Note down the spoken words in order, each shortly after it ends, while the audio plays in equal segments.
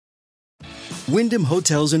Wyndham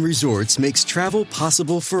Hotels and Resorts makes travel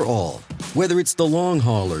possible for all. Whether it's the long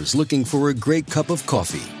haulers looking for a great cup of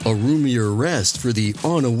coffee, a roomier rest for the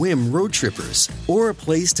on-a-whim road trippers, or a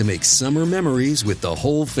place to make summer memories with the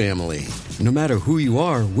whole family. No matter who you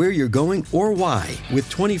are, where you're going, or why, with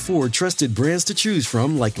 24 trusted brands to choose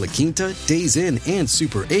from like La Quinta, Days Inn, and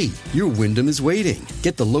Super 8, your Wyndham is waiting.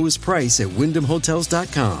 Get the lowest price at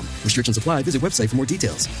WyndhamHotels.com. Restrictions apply. Visit website for more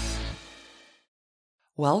details.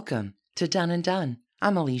 Welcome to Done and Done.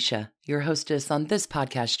 I'm Alicia, your hostess on this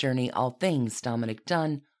podcast journey, all things Dominick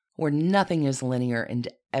Dunne, where nothing is linear and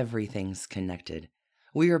everything's connected.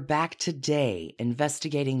 We are back today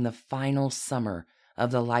investigating the final summer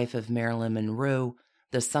of the life of Marilyn Monroe,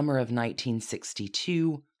 the summer of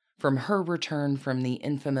 1962, from her return from the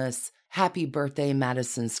infamous Happy Birthday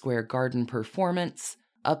Madison Square Garden performance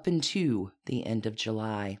up into the end of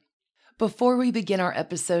July. Before we begin our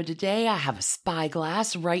episode today, I have a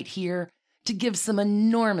spyglass right here to give some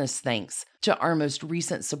enormous thanks to our most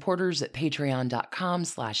recent supporters at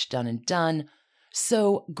patreon.com/doneanddone.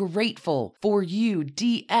 So grateful for you,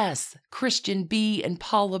 DS, Christian B, and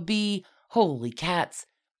Paula B. Holy cats.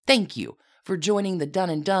 Thank you for joining the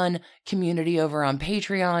Done and Done community over on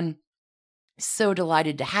Patreon. So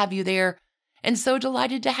delighted to have you there, and so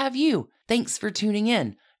delighted to have you. Thanks for tuning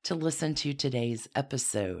in to listen to today's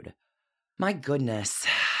episode. My goodness,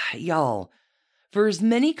 y'all, for as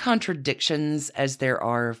many contradictions as there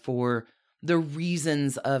are for the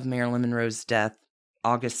reasons of Marilyn Monroe's death,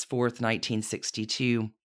 August 4th, 1962,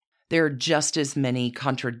 there are just as many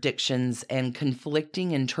contradictions and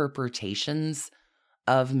conflicting interpretations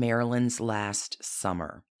of Marilyn's last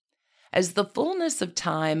summer. As the fullness of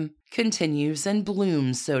time continues and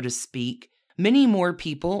blooms, so to speak, many more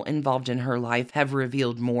people involved in her life have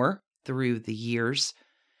revealed more through the years.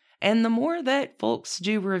 And the more that folks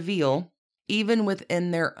do reveal, even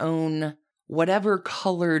within their own whatever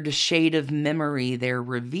colored shade of memory they're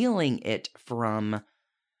revealing it from,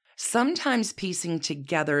 sometimes piecing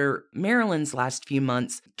together Marilyn's last few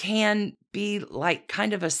months can be like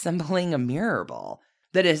kind of assembling a mirror ball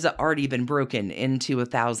that has already been broken into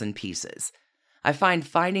 1,000 pieces. I find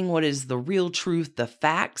finding what is the real truth, the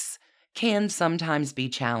facts, can sometimes be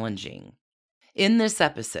challenging. In this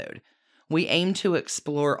episode, we aim to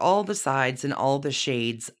explore all the sides and all the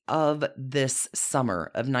shades of this summer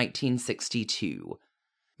of 1962.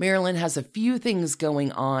 Marilyn has a few things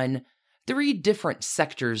going on, 3 different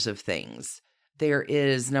sectors of things. There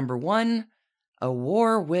is, number 1, a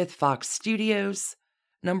war with Fox Studios.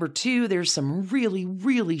 Number 2, there's some really,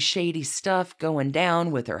 really shady stuff going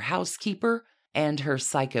down with her housekeeper and her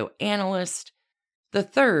psychoanalyst. The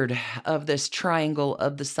third of this triangle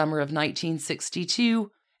of the summer of 1962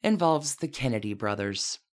 involves the Kennedy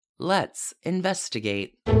brothers. Let's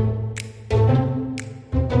investigate.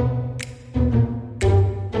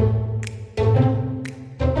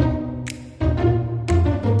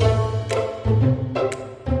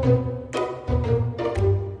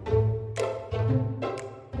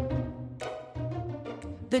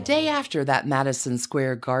 The day after that Madison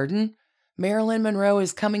Square Garden, Marilyn Monroe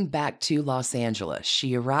is coming back to Los Angeles.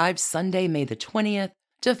 She arrives Sunday, May the 20th,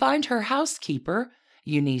 to find her housekeeper,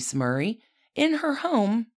 Eunice Murray, in her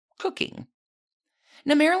home cooking.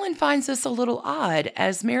 Now, Marilyn finds this a little odd,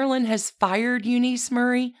 as Marilyn has fired Eunice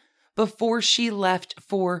Murray before she left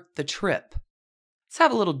for the trip. Let's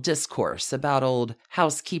have a little discourse about old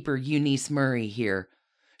housekeeper Eunice Murray here.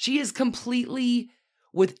 She is completely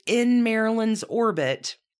within Marilyn's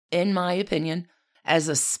orbit, in my opinion, as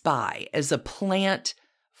a spy, as a plant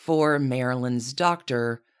for Marilyn's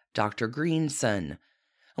doctor, Dr. Greenson.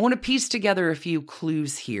 I want to piece together a few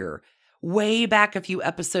clues here. Way back a few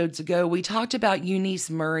episodes ago, we talked about Eunice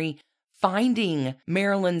Murray finding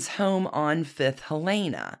Marilyn's home on 5th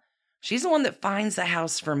Helena. She's the one that finds the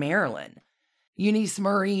house for Marilyn. Eunice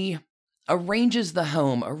Murray arranges the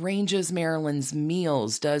home, arranges Marilyn's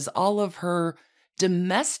meals, does all of her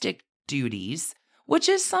domestic duties, which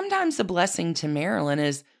is sometimes a blessing to Marilyn,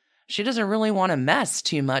 as she doesn't really want to mess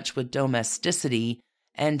too much with domesticity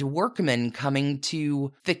and workmen coming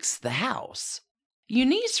to fix the house.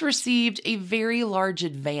 Eunice received a very large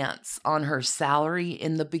advance on her salary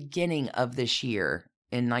in the beginning of this year,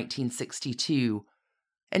 in 1962.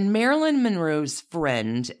 And Marilyn Monroe's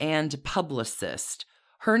friend and publicist,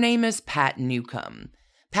 her name is Pat Newcomb.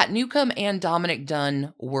 Pat Newcomb and Dominick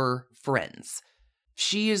Dunne were friends.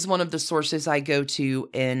 She is one of the sources I go to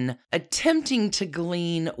in attempting to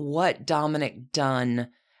glean what Dominick Dunne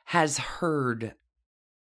has heard.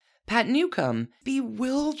 Pat Newcomb,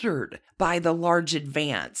 bewildered by the large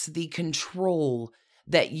advance, the control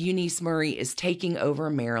that Eunice Murray is taking over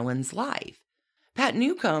Marilyn's life. Pat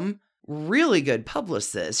Newcomb really good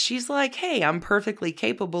publicist. She's like, hey, I'm perfectly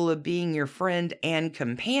capable of being your friend and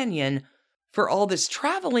companion for all this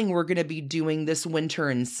traveling we're going to be doing this winter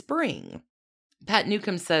and spring. Pat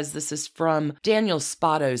Newcomb says this is from Daniel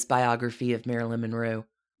Spotto's biography of Marilyn Monroe.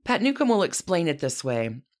 Pat Newcomb will explain it this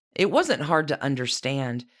way. It wasn't hard to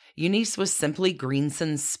understand. Eunice was simply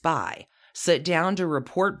Greenson's spy, set down to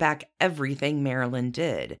report back everything Marilyn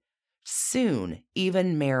did. Soon,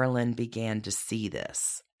 even Marilyn began to see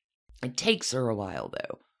this. It takes her a while,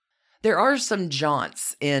 though. There are some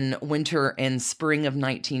jaunts in winter and spring of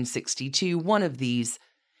 1962. One of these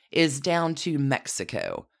is down to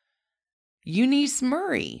Mexico. Eunice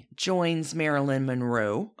Murray joins Marilyn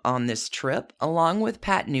Monroe on this trip, along with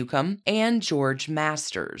Pat Newcomb and George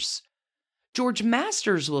Masters. George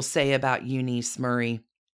Masters will say about Eunice Murray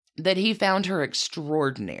that he found her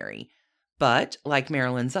extraordinary, but, like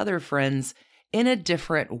Marilyn's other friends, in a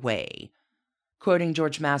different way. Quoting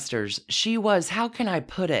George Masters, she was, how can I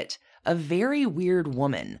put it, a very weird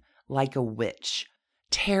woman, like a witch.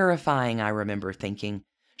 Terrifying, I remember thinking.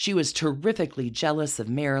 She was terrifically jealous of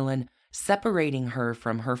Marilyn, separating her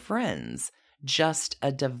from her friends. Just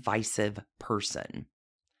a divisive person.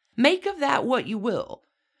 Make of that what you will.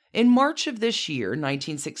 In March of this year,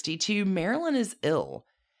 1962, Marilyn is ill.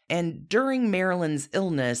 And during Marilyn's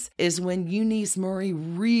illness is when Eunice Murray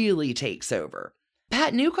really takes over.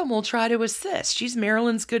 Pat Newcomb will try to assist. She's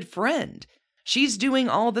Marilyn's good friend. She's doing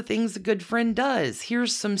all the things a good friend does.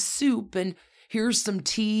 Here's some soup, and here's some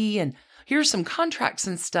tea, and here's some contracts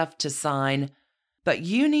and stuff to sign. But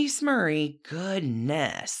Eunice Murray,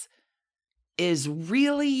 goodness, is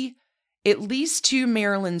really, at least to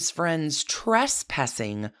Marilyn's friends,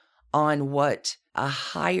 trespassing on what a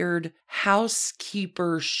hired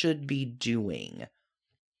housekeeper should be doing.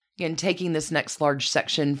 Again, taking this next large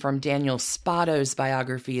section from Daniel Spotto's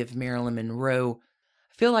biography of Marilyn Monroe,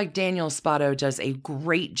 I feel like Daniel Spotto does a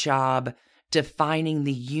great job defining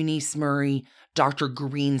the Eunice Murray, Dr.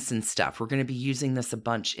 Greenson stuff. We're going to be using this a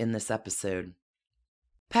bunch in this episode.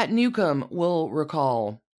 Pat Newcomb will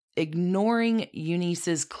recall ignoring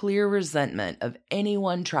Eunice's clear resentment of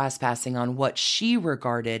anyone trespassing on what she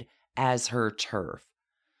regarded as her turf.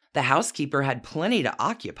 The housekeeper had plenty to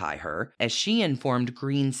occupy her, as she informed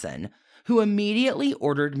Greenson, who immediately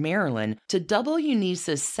ordered Marilyn to double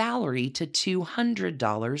Eunice's salary to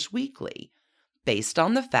 $200 weekly, based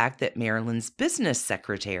on the fact that Marilyn's business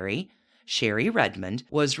secretary, Sherry Redmond,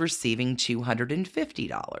 was receiving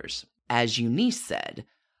 $250, as Eunice said.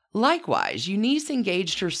 Likewise, Eunice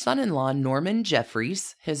engaged her son-in-law Norman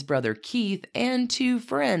Jeffries, his brother Keith, and 2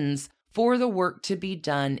 friends for the work to be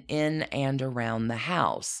done in and around the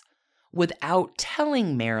house, without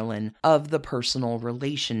telling Marilyn of the personal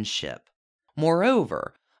relationship.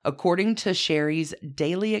 Moreover, according to Sherry's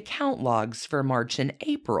daily account logs for March and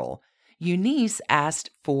April, Eunice asked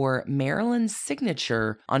for Marilyn's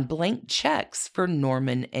signature on blank checks for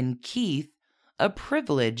Norman and Keith, a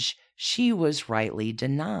privilege she was rightly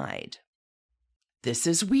denied. This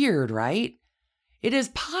is weird, right? It is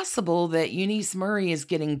possible that Eunice Murray is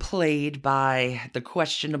getting played by the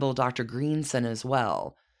questionable Dr. Greenson as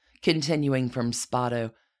well. Continuing from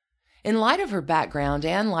Spotto, in light of her background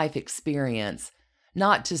and life experience,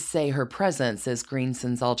 not to say her presence as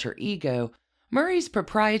Greenson's alter ego, Murray's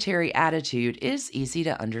proprietary attitude is easy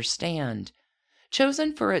to understand.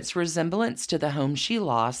 Chosen for its resemblance to the home she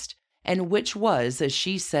lost, and which was, as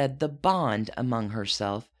she said, the bond among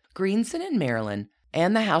herself, Greenson and Marilyn,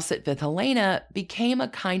 and the house at Fifth Helena became a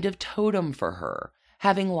kind of totem for her.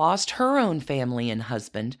 Having lost her own family and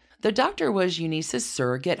husband, the doctor was Eunice's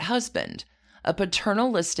surrogate husband, a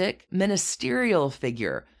paternalistic, ministerial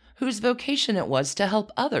figure whose vocation it was to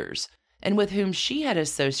help others, and with whom she had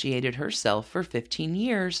associated herself for 15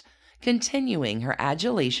 years, continuing her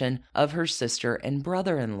adulation of her sister and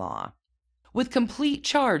brother-in-law. With complete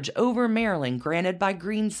charge over Marilyn granted by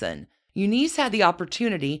Greenson, Eunice had the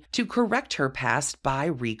opportunity to correct her past by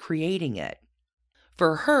recreating it.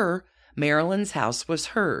 For her, Marilyn's house was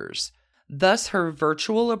hers, thus her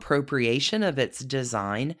virtual appropriation of its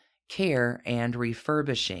design, care, and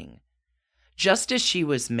refurbishing. Just as she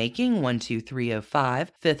was making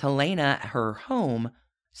 12305 Fifth Helena her home,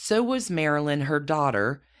 so was Marilyn her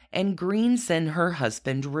daughter, and Greenson her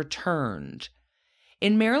husband returned.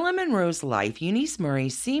 In Marilyn Monroe's life, Eunice Murray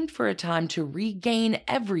seemed for a time to regain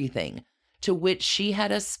everything to which she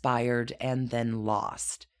had aspired and then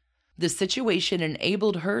lost. The situation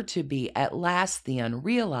enabled her to be at last the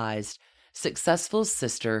unrealized, successful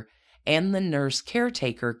sister and the nurse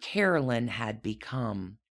caretaker Carolyn had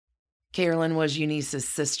become. Carolyn was Eunice's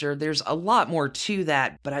sister. There's a lot more to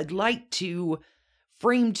that, but I'd like to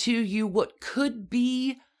frame to you what could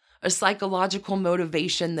be a psychological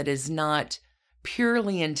motivation that is not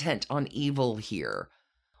purely intent on evil here.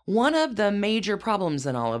 One of the major problems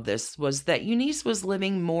in all of this was that Eunice was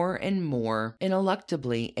living more and more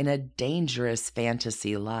ineluctably in a dangerous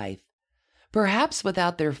fantasy life. Perhaps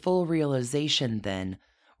without their full realization then,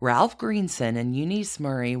 Ralph Greenson and Eunice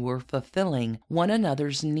Murray were fulfilling one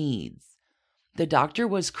another's needs. The doctor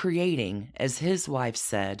was creating, as his wife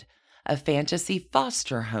said, a fantasy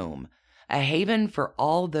foster home, a haven for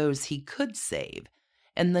all those he could save,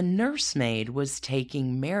 and the nursemaid was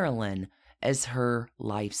taking Marilyn as her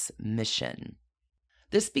life's mission.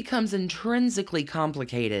 This becomes intrinsically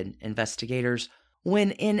complicated, investigators,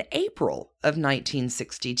 when in April of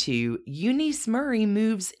 1962, Eunice Murray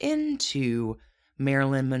moves into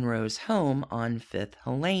Marilyn Monroe's home on Fifth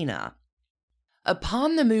Helena.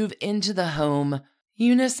 Upon the move into the home,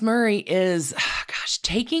 Eunice Murray is,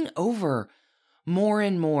 taking over more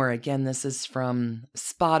and more. Again, this is from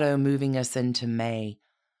Spotto, moving us into May.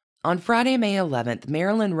 On Friday, May 11th,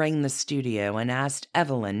 Marilyn rang the studio and asked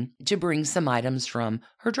Evelyn to bring some items from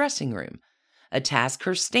her dressing room, a task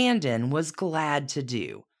her stand-in was glad to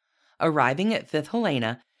do. Arriving at Fifth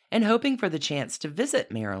Helena and hoping for the chance to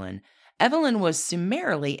visit Marilyn, Evelyn was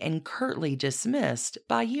summarily and curtly dismissed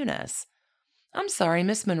by Eunice. "I'm sorry,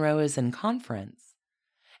 Miss Monroe is in conference."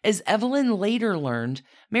 As Evelyn later learned,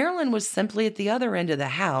 Marilyn was simply at the other end of the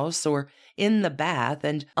house or in the bath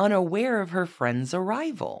and unaware of her friend's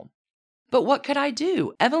arrival. "But what could I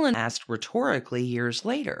do?" Evelyn asked rhetorically years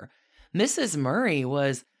later. Mrs. Murray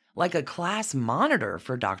was like a class monitor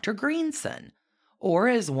for Dr. Greenson, or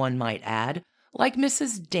as one might add, like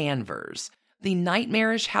Mrs. Danvers, the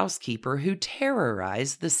nightmarish housekeeper who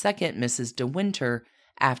terrorized the second Mrs. De Winter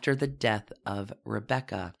after the death of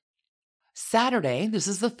Rebecca. Saturday, this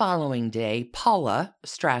is the following day, Paula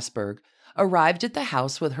Strasberg arrived at the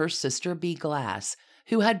house with her sister B. Glass,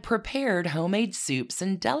 who had prepared homemade soups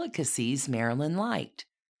and delicacies Marilyn liked.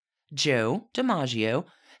 Joe DiMaggio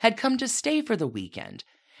had come to stay for the weekend,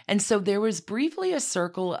 and so there was briefly a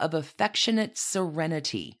circle of affectionate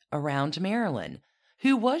serenity around Marilyn,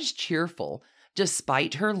 who was cheerful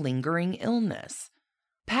despite her lingering illness.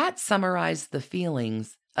 Pat summarized the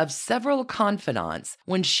feelings of several confidants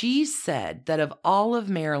when she said that of all of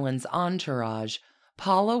Marilyn's entourage,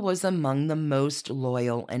 Paula was among the most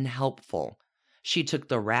loyal and helpful. She took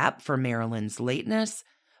the rap for Marilyn's lateness,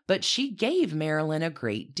 but she gave Marilyn a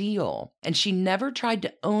great deal, and she never tried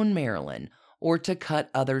to own Marilyn or to cut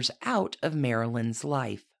others out of Marilyn's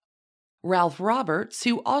life. Ralph Roberts,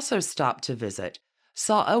 who also stopped to visit,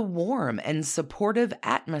 saw a warm and supportive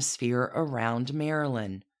atmosphere around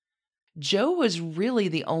Marilyn. Joe was really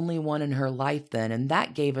the only one in her life then, and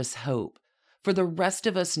that gave us hope, for the rest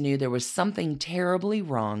of us knew there was something terribly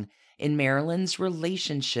wrong in Marilyn's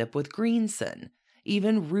relationship with Greenson.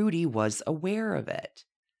 Even Rudy was aware of it.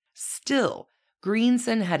 Still,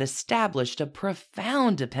 Greenson had established a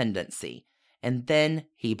profound dependency, and then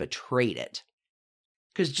he betrayed it.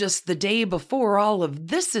 Because just the day before all of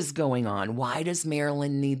this is going on, why does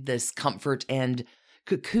Marilyn need this comfort and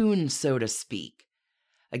cocoon, so to speak?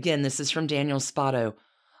 Again, this is from Daniel Spotto.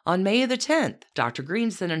 On May the 10th, Dr.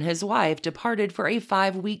 Greenson and his wife departed for a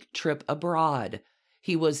 5-week trip abroad.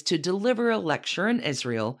 He was to deliver a lecture in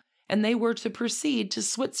Israel, and they were to proceed to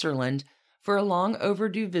Switzerland for a long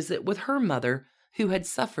overdue visit with her mother, who had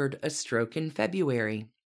suffered a stroke in February.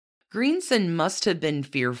 Greenson must have been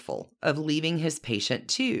fearful of leaving his patient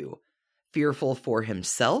too. Fearful for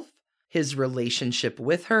himself, his relationship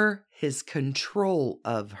with her, his control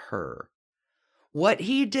of her. What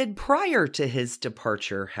he did prior to his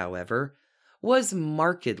departure, however, was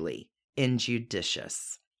markedly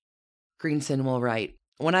injudicious. Greenson will write,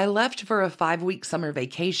 "When I left for a 5-week summer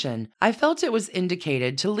vacation, I felt it was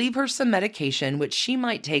indicated to leave her some medication which she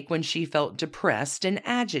might take when she felt depressed and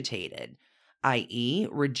agitated, i.e.,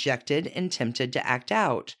 rejected and tempted to act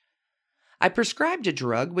out. I prescribed a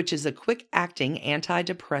drug which is a quick-acting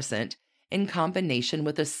antidepressant in combination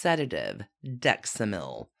with a sedative,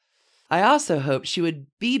 Dexamyl. I also hoped she would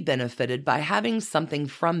be benefited by having something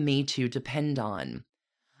from me to depend on.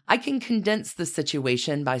 I can condense the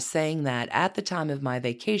situation by saying that at the time of my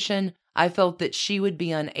vacation, I felt that she would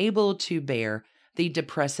be unable to bear the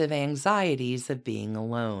depressive anxieties of being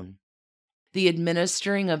alone. The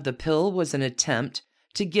administering of the pill was an attempt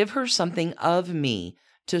to give her something of me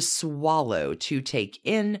to swallow, to take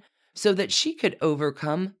in, so that she could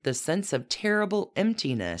overcome the sense of terrible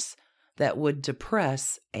emptiness that would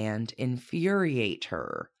depress and infuriate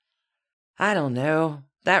her." I don't know.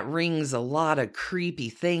 That rings a lot of creepy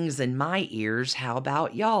things in my ears. How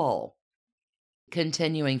about y'all?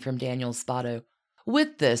 Continuing from Daniel Spotto.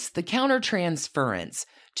 With this, the countertransference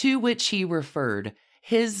to which he referred,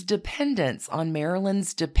 his dependence on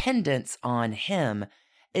Marilyn's dependence on him,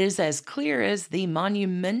 is as clear as the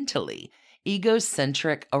monumentally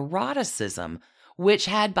egocentric eroticism which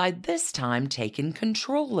had by this time taken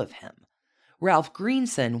control of him. Ralph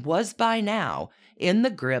Greenson was by now in the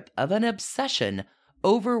grip of an obsession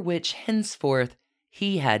over which henceforth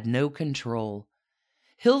he had no control.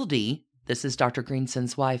 Hildy, this is Dr.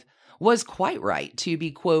 Greenson's wife, was quite right to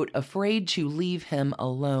be, quote, afraid to leave him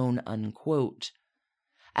alone, unquote.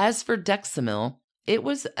 As for Dexamyl, it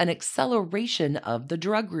was an acceleration of the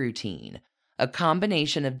drug routine, a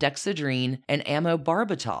combination of dexedrine and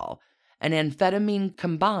amobarbital, an amphetamine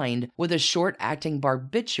combined with a short-acting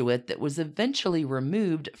barbiturate that was eventually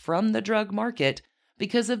removed from the drug market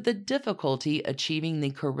because of the difficulty achieving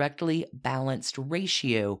the correctly balanced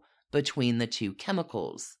ratio between the two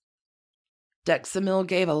chemicals. Dexamyl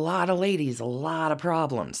gave a lot of ladies a lot of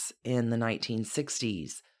problems in the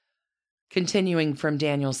 1960s. Continuing from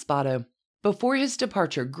Daniel Spotto, before his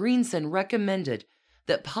departure, Greenson recommended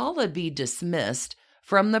that Paula be dismissed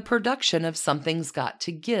from the production of Something's Got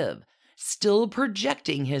to Give, still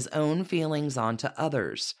projecting his own feelings onto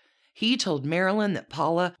others. He told Marilyn that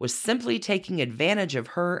Paula was simply taking advantage of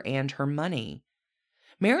her and her money.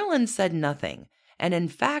 Marilyn said nothing, and in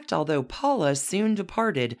fact, although Paula soon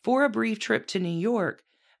departed for a brief trip to New York,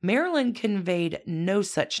 Marilyn conveyed no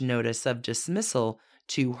such notice of dismissal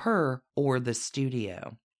to her or the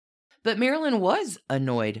studio. But Marilyn was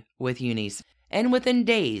annoyed with Eunice, and within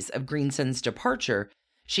days of Greenson's departure,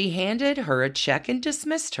 she handed her a check and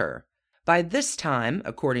dismissed her. By this time,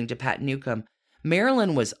 according to Pat Newcomb,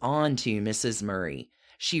 Marilyn was on to Mrs. Murray.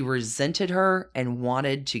 She resented her and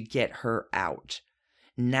wanted to get her out.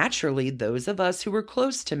 Naturally, those of us who were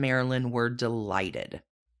close to Marilyn were delighted.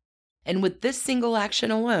 And with this single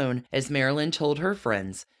action alone, as Marilyn told her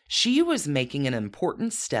friends, she was making an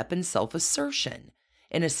important step in self-assertion,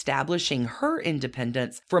 in establishing her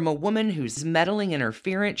independence from a woman whose meddling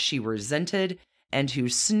interference she resented and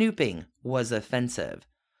whose snooping was offensive.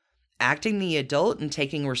 Acting the adult and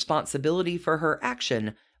taking responsibility for her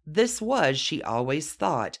action, this was, she always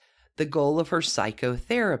thought, the goal of her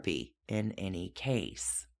psychotherapy in any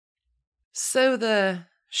case. So the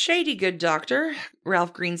shady good doctor,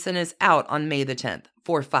 Ralph Greenson, is out on May the 10th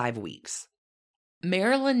for 5 weeks.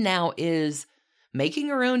 Marilyn now is making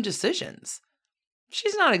her own decisions.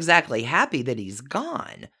 She's not exactly happy that he's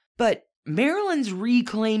gone, but Marilyn's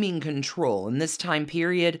reclaiming control. In this time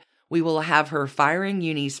period, we will have her firing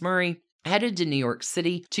Eunice Murray, headed to New York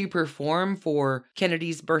City to perform for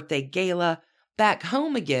Kennedy's birthday gala, back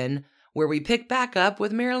home again, where we pick back up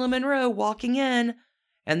with Marilyn Monroe walking in,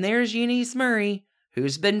 and there's Eunice Murray,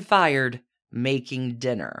 who's been fired, making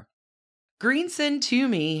dinner. Greenson, to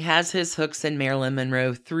me, has his hooks in Marilyn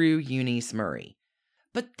Monroe through Eunice Murray.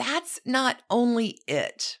 But that's not only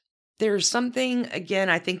it. There's something, again,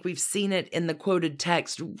 I think we've seen it in the quoted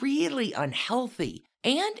text, really unhealthy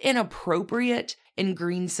and inappropriate in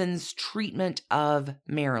Greenson's treatment of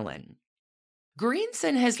Marilyn.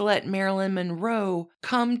 Greenson has let Marilyn Monroe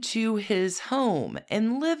come to his home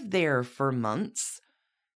and live there for months,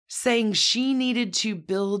 saying she needed to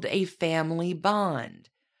build a family bond.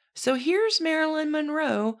 So here's Marilyn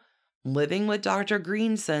Monroe living with Dr.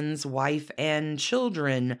 Greenson's wife and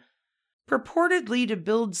children, purportedly to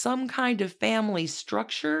build some kind of family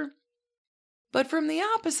structure. But from the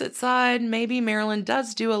opposite side, maybe Marilyn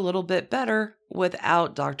does do a little bit better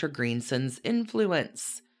without Dr. Greenson's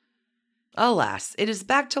influence. Alas, it is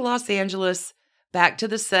back to Los Angeles, back to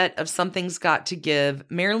the set of Something's Got to Give.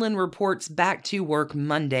 Marilyn reports back to work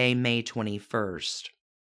Monday, May 21st.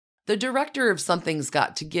 The director of Something's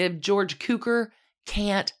Got to Give, George Cukor,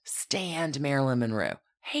 can't stand Marilyn Monroe.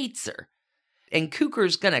 Hates her. And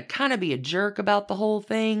Cukor's gonna kind of be a jerk about the whole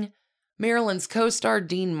thing. Marilyn's co-star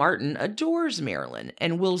Dean Martin adores Marilyn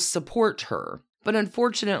and will support her. But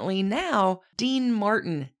unfortunately now, Dean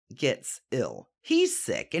Martin gets ill. He's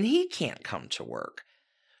sick and he can't come to work.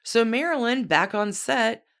 So Marilyn, back on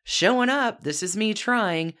set, showing up, this is me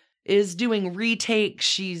trying, is doing retakes.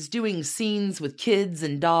 She's doing scenes with kids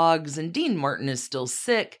and dogs, and Dean Martin is still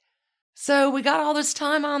sick. So we got all this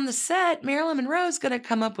time on the set. Marilyn Monroe's going to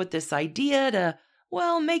come up with this idea to,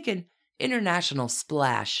 well, make an international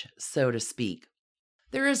splash, so to speak.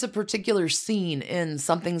 There is a particular scene in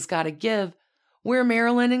Something's Gotta Give where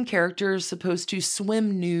Marilyn and character are supposed to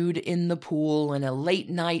swim nude in the pool in a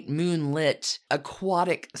late-night moonlit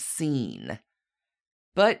aquatic scene.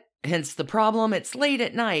 But hence the problem, it's late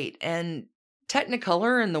at night, and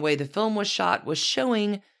Technicolor and the way the film was shot was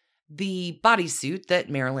showing the bodysuit that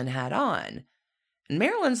Marilyn had on. And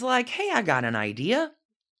Marilyn's like, hey, I got an idea.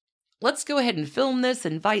 Let's go ahead and film this,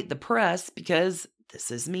 invite the press, because this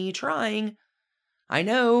is me trying. I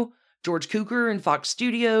know, George Cukor and Fox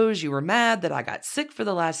Studios, you were mad that I got sick for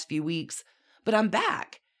the last few weeks, but I'm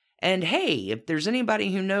back. And hey, if there's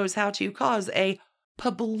anybody who knows how to cause a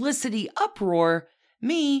publicity uproar,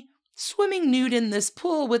 me swimming nude in this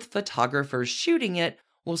pool with photographers shooting it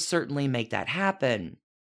will certainly make that happen.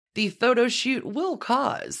 The photo shoot will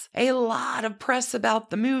cause a lot of press about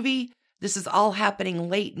the movie. This is all happening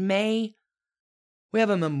late May. We have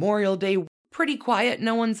a Memorial Day, pretty quiet,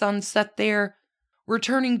 no one's on set there.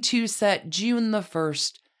 Returning to set June the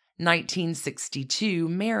 1st, 1962,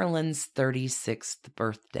 Marilyn's 36th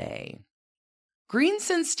birthday.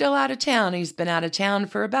 Greenson's still out of town. He's been out of town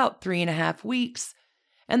for about 3.5 weeks.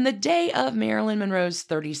 And the day of Marilyn Monroe's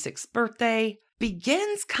 36th birthday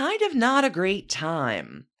begins kind of not a great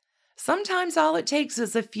time. Sometimes all it takes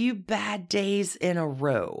is a few bad days in a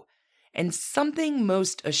row, and something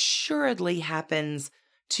most assuredly happens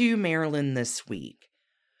to Marilyn this week.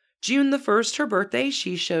 June the 1st, her birthday,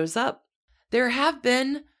 she shows up. There have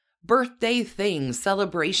been birthday things,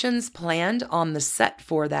 celebrations planned on the set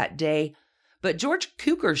for that day, but George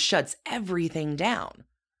Cukor shuts everything down.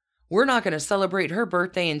 We're not going to celebrate her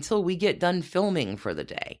birthday until we get done filming for the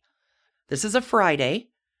day. This is a Friday.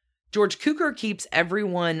 George Cukor keeps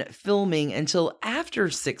everyone filming until after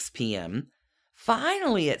 6 p.m.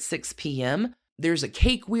 Finally, at 6 p.m., there's a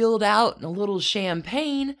cake wheeled out and a little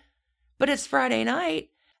champagne, but it's Friday night.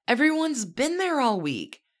 Everyone's been there all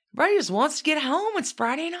week. Everybody just wants to get home. It's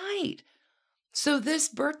Friday night. So this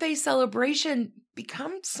birthday celebration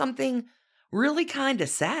becomes something really kind of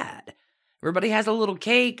sad. Everybody has a little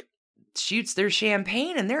cake, shoots their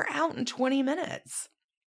champagne, and they're out in 20 minutes.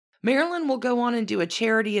 Marilyn will go on and do a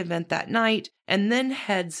charity event that night and then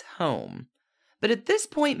heads home. But at this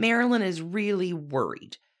point, Marilyn is really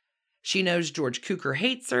worried. She knows George Cukor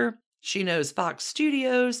hates her. She knows Fox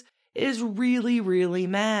Studios is really, really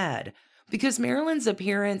mad because Marilyn's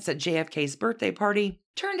appearance at JFK's birthday party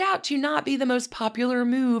turned out to not be the most popular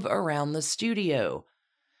move around the studio.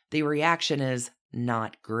 The reaction is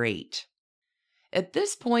not great. At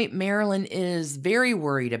this point, Marilyn is very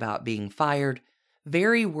worried about being fired,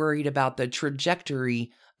 very worried about the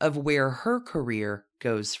trajectory of where her career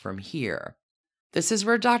goes from here. This is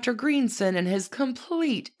where Dr. Greenson and his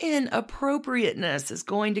complete inappropriateness is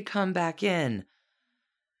going to come back in.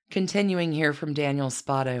 Continuing here from Daniel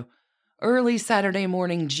Spotto. Early Saturday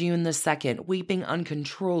morning, June the 2nd, weeping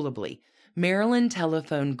uncontrollably, Marilyn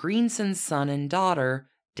telephoned Greenson's son and daughter,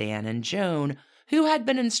 Dan and Joan, who had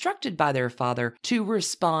been instructed by their father to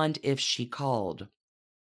respond if she called.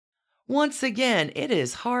 Once again, it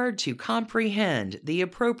is hard to comprehend the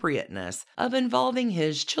appropriateness of involving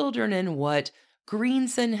his children in what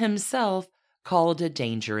Greenson himself called a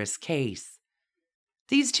dangerous case.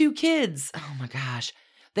 These two kids, oh my gosh,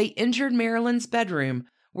 they entered Marilyn's bedroom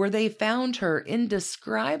where they found her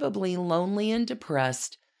indescribably lonely and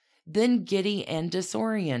depressed, then giddy and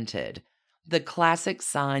disoriented, the classic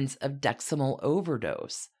signs of Dexamyl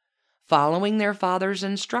overdose. Following their father's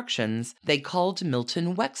instructions, they called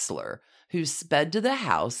Milton Wexler, who sped to the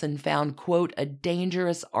house and found, quote, a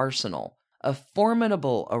dangerous arsenal, a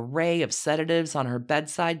formidable array of sedatives on her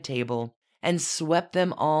bedside table, and swept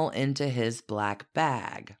them all into his black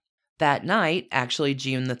bag. That night, actually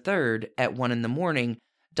June the 3rd, at 1 a.m,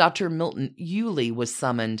 Dr. Milton Yulee was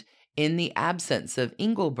summoned in the absence of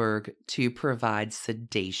Engelberg to provide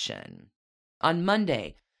sedation. On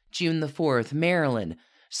Monday, June the 4th, Marilyn,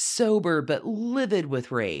 sober but livid with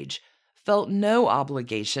rage, felt no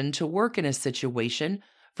obligation to work in a situation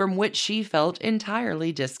from which she felt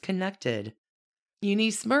entirely disconnected.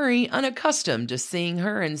 Eunice Murray, unaccustomed to seeing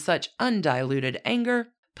her in such undiluted anger,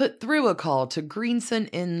 put through a call to Greenson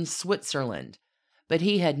in Switzerland, but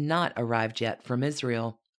he had not arrived yet from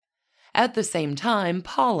Israel. At the same time,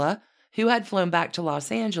 Paula, who had flown back to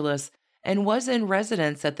Los Angeles and was in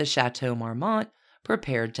residence at the Chateau Marmont,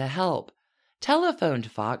 prepared to help,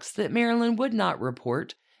 telephoned Fox that Marilyn would not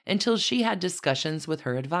report until she had discussions with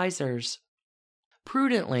her advisors.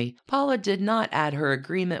 Prudently, Paula did not add her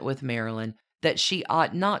agreement with Marilyn that she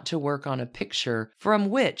ought not to work on a picture from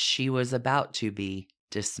which she was about to be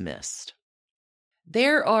dismissed.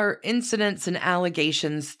 There are incidents and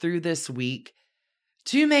allegations through this week.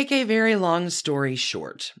 To make a very long story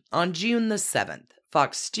short, on June the 7th,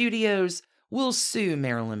 Fox Studios will sue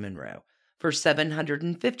Marilyn Monroe for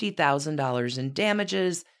 $750,000 in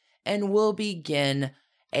damages and will begin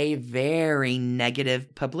a very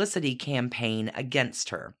negative publicity campaign against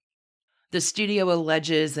her. The studio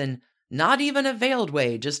alleges, in not even a veiled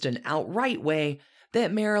way, just an outright way,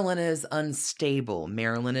 that Marilyn is unstable,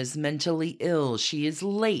 Marilyn is mentally ill, she is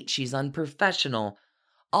late, she's unprofessional,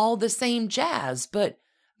 all the same jazz, but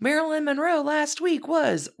Marilyn Monroe last week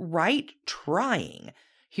was trying.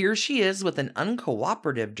 Here she is with an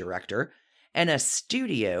uncooperative director and a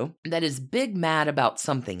studio that is big mad about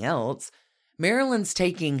something else. Marilyn's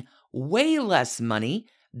taking way less money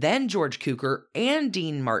than George Cukor and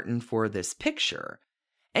Dean Martin for this picture.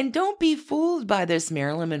 And don't be fooled by this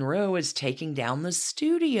Marilyn Monroe is taking down the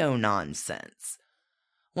studio nonsense.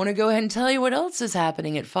 Want to go ahead and tell you what else is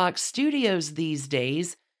happening at Fox Studios these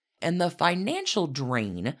days and the financial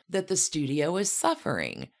drain that the studio is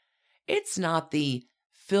suffering. It's not the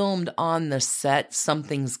filmed on the set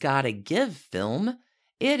something's gotta give film.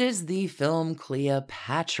 It is the film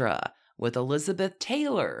Cleopatra with Elizabeth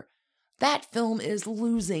Taylor. That film is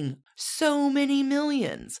losing so many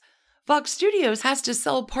millions. Fox Studios has to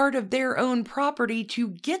sell part of their own property to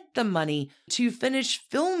get the money to finish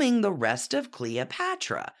filming the rest of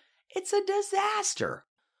Cleopatra. It's a disaster.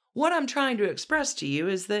 What I'm trying to express to you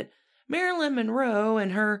is that Marilyn Monroe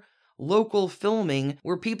and her local filming,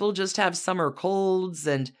 where people just have summer colds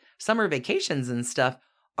and summer vacations and stuff,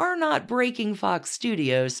 are not breaking Fox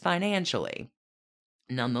Studios financially.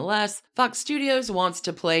 Nonetheless, Fox Studios wants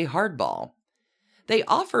to play hardball. They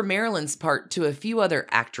offer Marilyn's part to a few other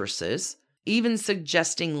actresses, even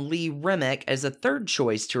suggesting Lee Remick as a third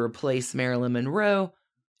choice to replace Marilyn Monroe.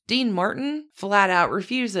 Dean Martin flat out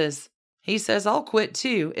refuses. He says, "I'll quit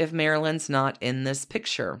too if Marilyn's not in this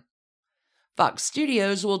picture." Fox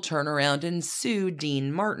Studios will turn around and sue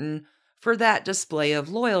Dean Martin for that display of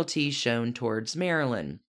loyalty shown towards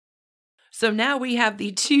Marilyn. So now we have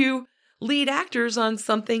the two lead actors on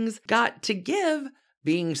Something's Got to Give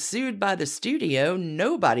being sued by the studio.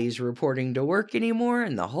 Nobody's reporting to work anymore,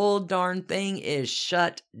 and the whole darn thing is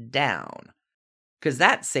shut down. Because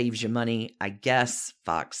that saves you money, I guess,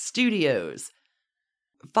 Fox Studios.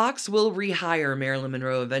 Fox will rehire Marilyn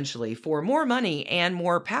Monroe eventually for more money and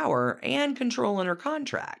more power and control in her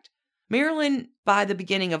contract. Marilyn, by the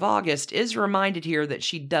beginning of August, is reminded here that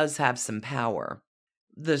she does have some power.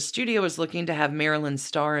 The studio is looking to have Marilyn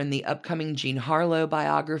star in the upcoming Jean Harlow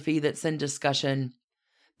biography that's in discussion.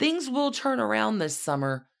 Things will turn around this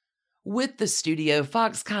summer. With the studio,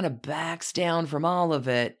 Fox kind of backs down from all of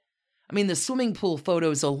it. I mean, the swimming pool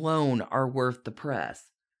photos alone are worth the press.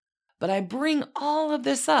 But I bring all of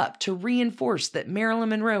this up to reinforce that Marilyn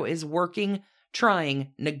Monroe is working,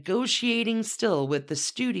 trying, negotiating still with the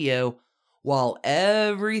studio while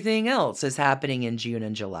everything else is happening in June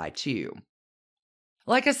and July too.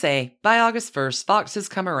 Like I say, by August 1st, Fox has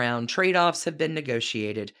come around, trade-offs have been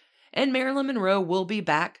negotiated, and Marilyn Monroe will be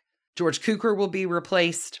back. George Cukor will be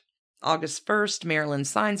replaced. August 1st, Marilyn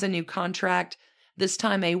signs a new contract, this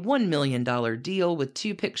time a $1 million deal with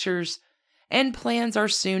 2 pictures, and plans are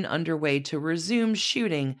soon underway to resume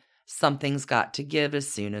shooting Something's Got to Give as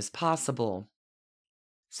soon as possible.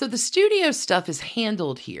 So the studio stuff is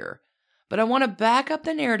handled here, but I want to back up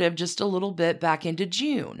the narrative just a little bit back into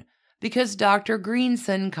June, because Dr.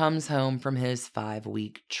 Greenson comes home from his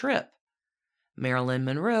 5-week trip. Marilyn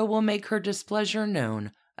Monroe will make her displeasure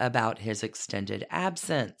known about his extended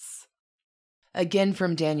absence. Again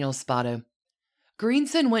from Daniel Spotto.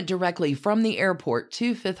 Greenson went directly from the airport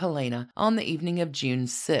to Fifth Helena on the evening of June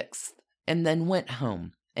 6th, and then went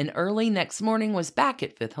home, and early next morning was back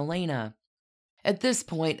at Fifth Helena. At this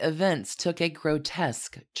point, events took a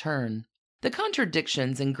grotesque turn. The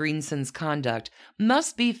contradictions in Greenson's conduct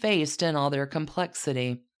must be faced in all their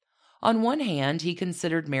complexity. On one hand, he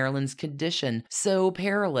considered Marilyn's condition so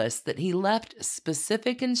perilous that he left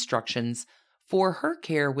specific instructions for her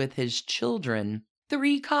care with his children,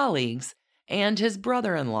 3 colleagues, and his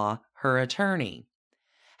brother-in-law, her attorney.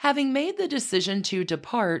 Having made the decision to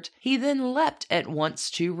depart, he then leapt at once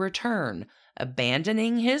to return,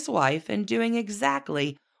 abandoning his wife and doing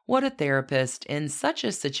exactly what a therapist in such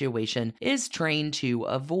a situation is trained to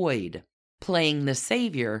avoid, playing the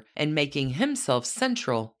savior and making himself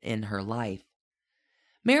central in her life.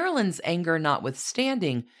 Marilyn's anger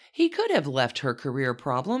notwithstanding, he could have left her career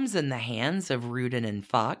problems in the hands of Rudin and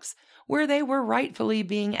Fox, where they were rightfully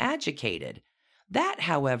being agitated. That,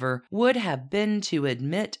 however, would have been to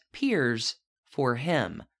admit peers for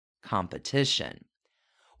him, competition.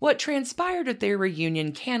 What transpired at their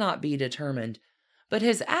reunion cannot be determined, but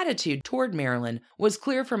his attitude toward Marilyn was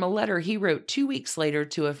clear from a letter he wrote 2 weeks later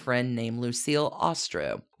to a friend named Lucille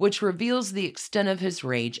Ostro, which reveals the extent of his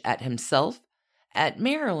rage at himself, at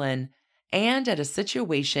Marilyn, and at a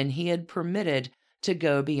situation he had permitted to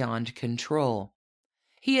go beyond control.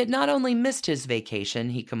 He had not only missed his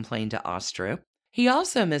vacation, he complained to Ostro, he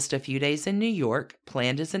also missed a few days in New York,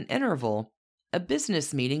 planned as an interval, a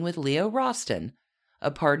business meeting with Leo Roston,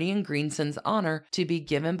 a party in Greenson's honor to be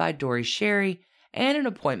given by Dory Sherry, and an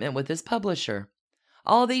appointment with his publisher.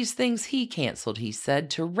 All these things he canceled, he said,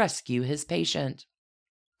 to rescue his patient.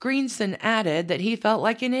 Greenson added that he felt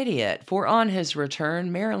like an idiot, for on his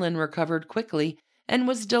return, Marilyn recovered quickly and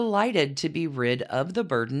was delighted to be rid of the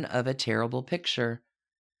burden of a terrible picture.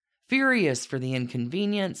 Furious for the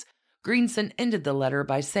inconvenience, Greenson ended the letter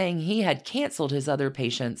by saying he had canceled his other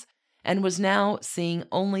patients and was now seeing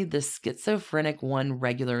only the schizophrenic one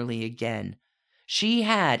regularly again. She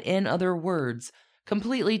had, in other words,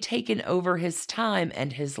 completely taken over his time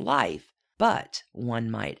and his life, but, one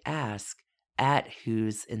might ask, at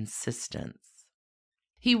whose insistence?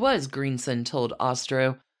 He was, Greenson told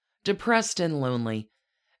Ostro, depressed and lonely.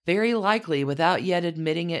 Very likely, without yet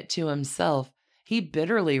admitting it to himself, he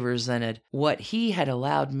bitterly resented what he had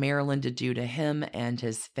allowed Marilyn to do to him and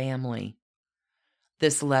his family.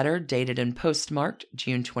 This letter, dated and postmarked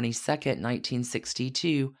June 22,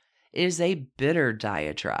 1962, is a bitter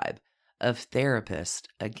diatribe of therapist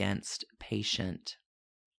against patient.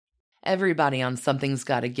 Everybody on Something's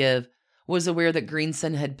Gotta Give was aware that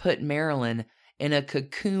Greenson had put Marilyn in a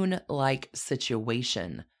cocoon-like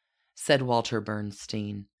situation, said Walter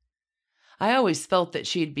Bernstein. I always felt that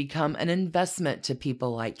she'd become an investment to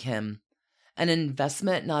people like him, an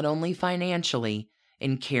investment not only financially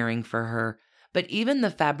in caring for her, but even the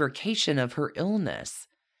fabrication of her illness.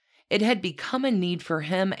 It had become a need for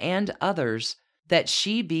him and others that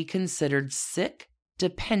she be considered sick,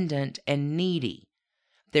 dependent, and needy.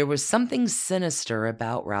 There was something sinister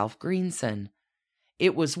about Ralph Greenson.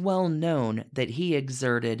 It was well known that he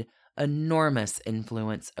exerted enormous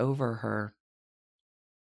influence over her.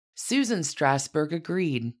 Susan Strasberg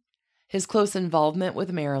agreed. His close involvement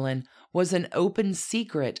with Marilyn was an open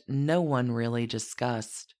secret no one really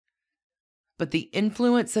discussed. But the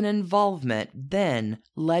influence and involvement then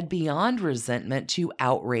led beyond resentment to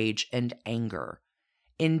outrage and anger.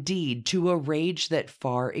 Indeed, to a rage that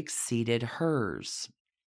far exceeded hers.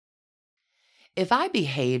 If I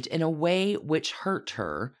behaved in a way which hurt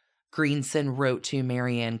her, Greenson wrote to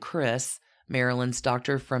Marianne Criss, Marilyn's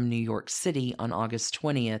doctor from New York City, on August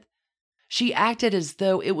 20th. She acted as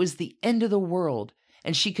though it was the end of the world,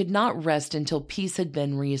 and she could not rest until peace had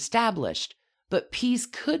been reestablished. But peace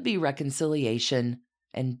could be reconciliation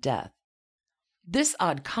and death. This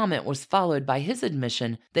odd comment was followed by his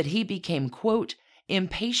admission that he became, quote,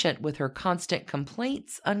 impatient with her constant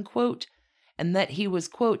complaints, unquote, and that he was,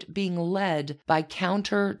 quote, being led by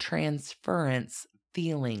counter-transference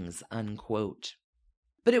feelings, unquote.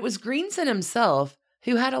 But it was Greenson himself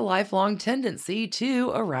who had a lifelong tendency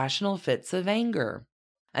to irrational fits of anger.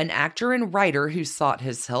 An actor and writer who sought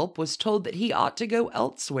his help was told that he ought to go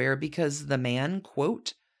elsewhere because the man,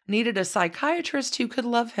 quote, needed a psychiatrist who could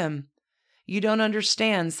love him. You don't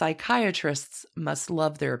understand, psychiatrists must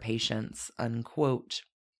love their patients, unquote.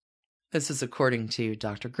 This is according to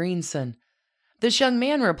Dr. Greenson. This young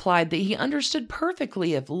man replied that he understood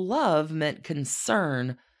perfectly if love meant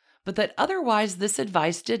concern, but that otherwise this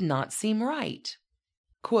advice did not seem right.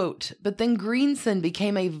 Quote, but then Greenson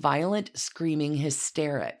became a violent, screaming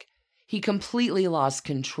hysteric. He completely lost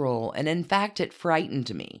control, and in fact it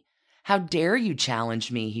frightened me. How dare you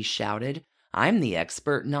challenge me, he shouted. I'm the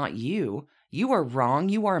expert, not you. You are wrong,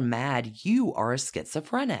 you are mad, you are a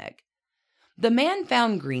schizophrenic. The man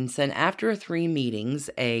found Greenson after 3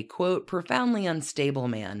 meetings a, quote, profoundly unstable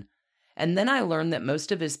man, and then I learned that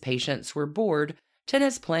most of his patients were bored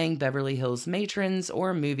tennis-playing Beverly Hills matrons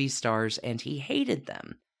or movie stars, and he hated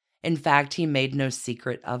them. In fact, he made no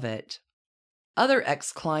secret of it. Other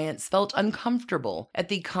ex-clients felt uncomfortable at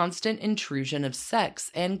the constant intrusion of sex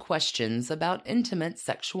and questions about intimate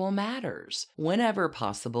sexual matters, whenever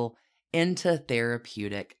possible, into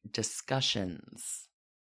therapeutic discussions.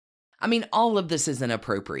 I mean, all of this is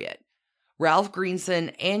inappropriate. Ralph Greenson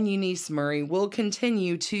and Eunice Murray will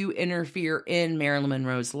continue to interfere in Marilyn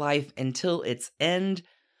Monroe's life until its end,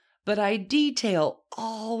 but I detail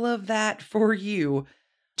all of that for you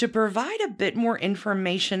to provide a bit more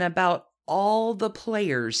information about all the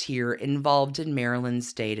players here involved in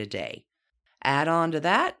Marilyn's day-to-day. Add on to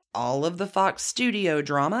that all of the Fox studio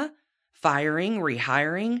drama, firing,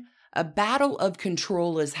 rehiring. A battle of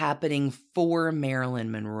control is happening for Marilyn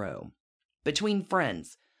Monroe. Between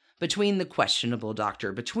friends, between the questionable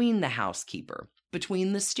doctor, between the housekeeper,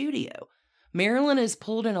 between the studio. Marilyn is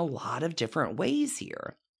pulled in a lot of different ways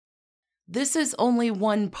here. This is only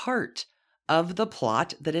one part of the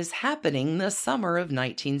plot that is happening the summer of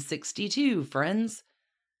 1962, friends.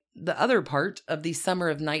 The other part of the summer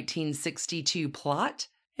of 1962 plot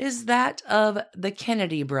is that of the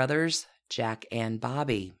Kennedy brothers, Jack and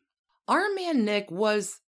Bobby. Our man Nick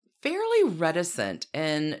was fairly reticent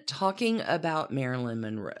in talking about Marilyn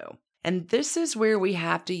Monroe. And this is where we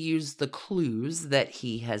have to use the clues that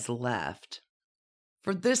he has left.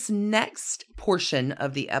 For this next portion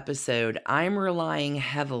of the episode, I'm relying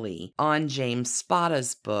heavily on James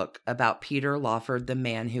Spada's book about Peter Lawford, the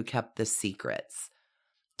man who kept the secrets.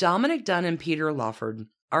 Dominick Dunne and Peter Lawford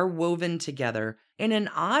are woven together in an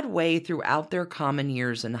odd way throughout their common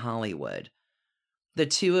years in Hollywood. The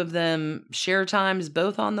two of them share times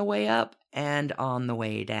both on the way up and on the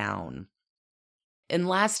way down. In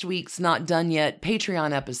last week's Not Done Yet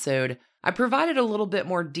Patreon episode, I provided a little bit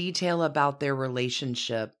more detail about their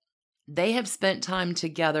relationship. They have spent time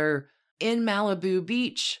together in Malibu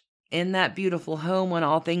Beach, in that beautiful home when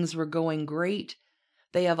all things were going great.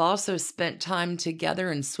 They have also spent time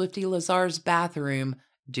together in Swifty Lazar's bathroom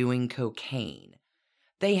doing cocaine.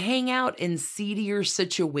 They hang out in seedier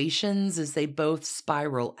situations as they both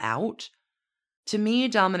spiral out. To me,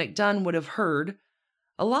 Dominick Dunne would have heard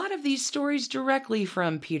a lot of these stories directly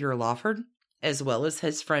from Peter Lawford, as well as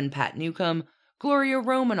his friend Pat Newcomb, Gloria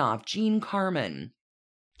Romanoff, Jean Carmen.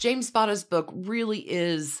 James Spada's book really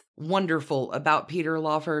is wonderful about Peter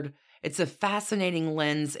Lawford. It's a fascinating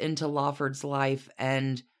lens into Lawford's life,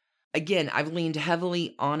 and again, I've leaned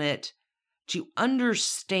heavily on it to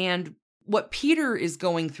understand what Peter is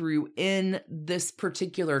going through in this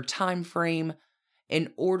particular time frame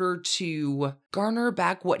in order to garner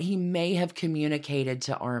back what he may have communicated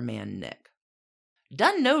to our man Nick.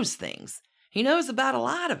 Dunne knows things. He knows about a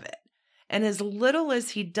lot of it. And as little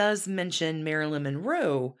as he does mention Marilyn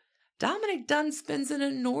Monroe, Dominick Dunne spends an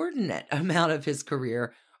inordinate amount of his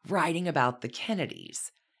career writing about the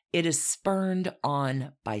Kennedys. It is spurned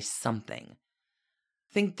on by something.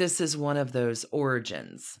 I think this is one of those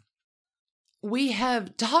origins. We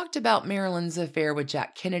have talked about Marilyn's affair with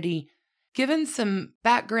Jack Kennedy, given some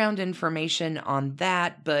background information on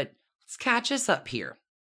that, but let's catch us up here.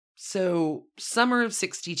 So, summer of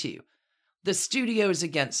 '62. The studio's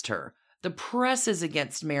against her. The press is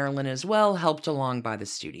against Marilyn as well, helped along by the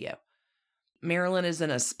studio. Marilyn is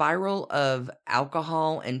in a spiral of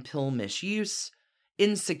alcohol and pill misuse,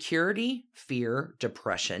 insecurity, fear,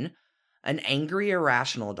 depression, an angry,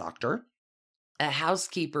 irrational doctor, a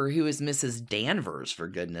housekeeper who is Mrs. Danvers, for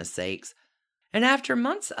goodness sakes. And after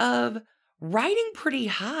months of riding pretty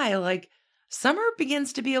high, summer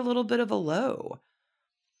begins to be a little bit of a low.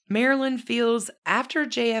 Marilyn feels after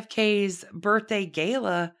JFK's birthday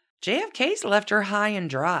gala, JFK's left her high and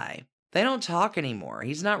dry. They don't talk anymore.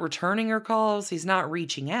 He's not returning her calls. He's not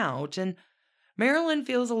reaching out. And Marilyn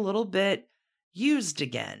feels a little bit used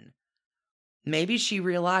again. Maybe she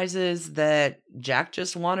realizes that Jack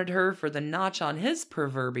just wanted her for the notch on his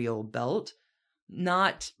proverbial belt,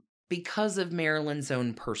 not because of Marilyn's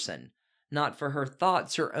own person, not for her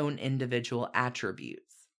thoughts or own individual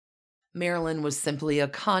attributes. Marilyn was simply a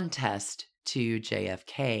contest to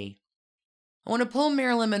JFK. I want to pull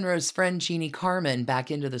Marilyn Monroe's friend Jeannie Carmen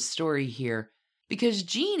back into the story here, because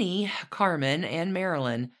Jeannie, Carmen, and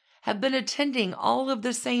Marilyn have been attending all of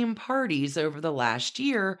the same parties over the last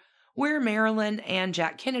year where Marilyn and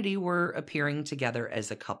Jack Kennedy were appearing together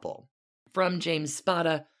as a couple. From James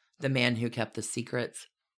Spada, The Man Who Kept the Secrets.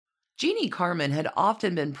 Jeannie Carmen had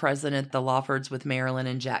often been present at the Lawfords with Marilyn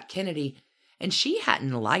and Jack Kennedy, and she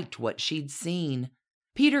hadn't liked what she'd seen.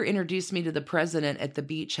 Peter introduced me to the president at the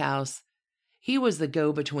beach house. He was the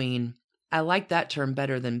go-between. I like that term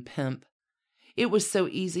better than pimp. It was so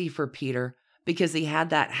easy for Peter because he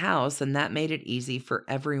had that house, and that made it easy for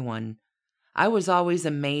everyone. I was always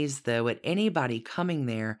amazed, though, at anybody coming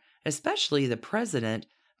there, especially the president,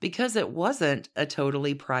 because it wasn't a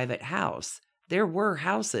totally private house. There were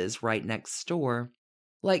houses right next door.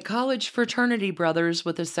 Like college fraternity brothers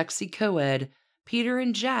with a sexy co-ed, Peter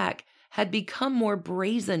and Jack had become more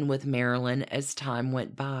brazen with Marilyn as time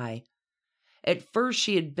went by. At first,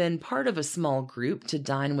 she had been part of a small group to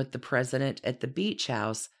dine with the president at the beach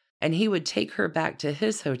house, and he would take her back to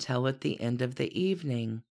his hotel at the end of the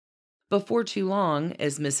evening. Before too long,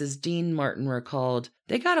 as Mrs. Dean Martin recalled,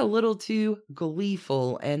 they got a little too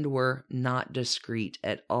gleeful and were not discreet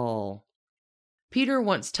at all. Peter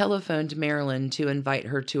once telephoned Marilyn to invite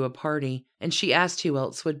her to a party, and she asked who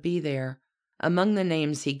else would be there. Among the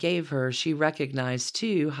names he gave her, she recognized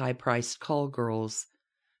 2 high-priced call girls.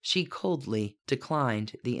 She coldly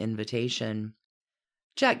declined the invitation.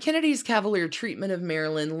 Jack Kennedy's cavalier treatment of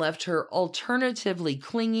Marilyn left her alternatively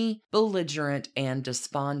clingy, belligerent, and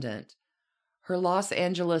despondent. Her Los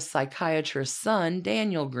Angeles psychiatrist son,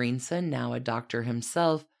 Daniel Greenson, now a doctor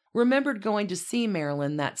himself, remembered going to see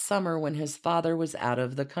Marilyn that summer when his father was out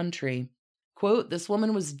of the country. Quote, this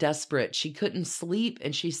woman was desperate. She couldn't sleep,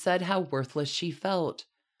 and she said how worthless she felt.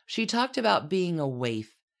 She talked about being a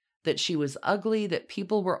waif, that she was ugly, that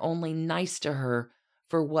people were only nice to her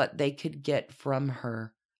for what they could get from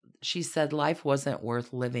her. She said life wasn't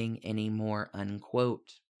worth living anymore,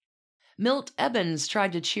 unquote. Milt Evans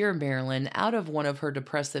tried to cheer Marilyn out of one of her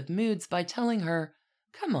depressive moods by telling her,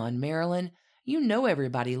 "Come on, Marilyn, you know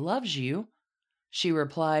everybody loves you." She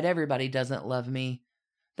replied, "Everybody doesn't love me.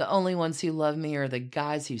 The only ones who love me are the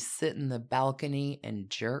guys who sit in the balcony and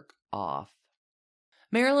jerk off."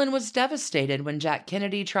 Marilyn was devastated when Jack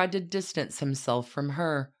Kennedy tried to distance himself from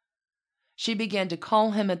her. She began to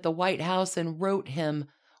call him at the White House and wrote him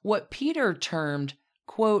what Peter termed,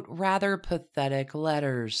 quote, rather pathetic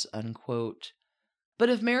letters, unquote. But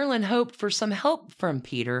if Marilyn hoped for some help from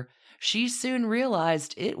Peter, she soon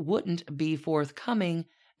realized it wouldn't be forthcoming,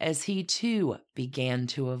 as he too began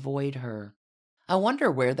to avoid her. "I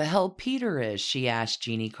wonder where the hell Peter is," she asked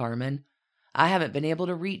Jeannie Carmen. "I haven't been able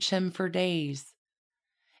to reach him for days."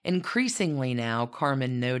 Increasingly now,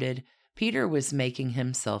 Carmen noted, Peter was making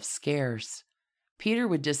himself scarce. Peter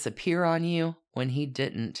would disappear on you when he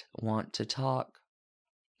didn't want to talk.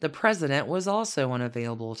 The president was also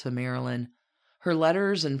unavailable to Marilyn. Her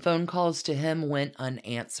letters and phone calls to him went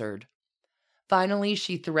unanswered. Finally,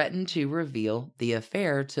 she threatened to reveal the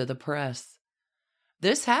affair to the press.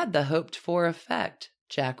 This had the hoped-for effect.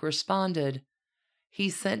 Jack responded. He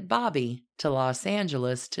sent Bobby to Los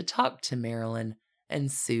Angeles to talk to Marilyn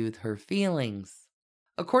and soothe her feelings.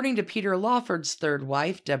 According to Peter Lawford's third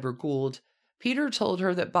wife, Deborah Gould, Peter told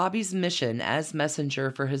her that Bobby's mission as messenger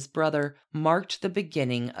for his brother marked the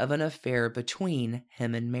beginning of an affair between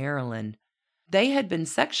him and Marilyn. They had been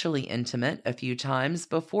sexually intimate a few times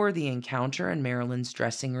before the encounter in Marilyn's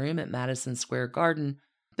dressing room at Madison Square Garden,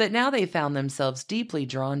 but now they found themselves deeply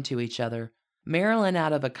drawn to each other. Marilyn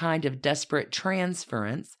out of a kind of desperate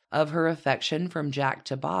transference of her affection from Jack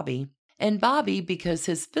to Bobby, and Bobby because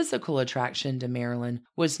his physical attraction to Marilyn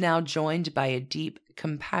was now joined by a deep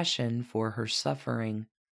compassion for her suffering.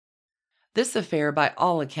 This affair, by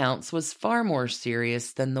all accounts, was far more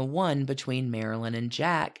serious than the one between Marilyn and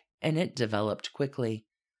Jack, and it developed quickly.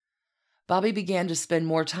 Bobby began to spend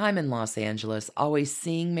more time in Los Angeles, always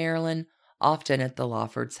seeing Marilyn, often at the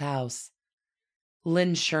Lawfords' house.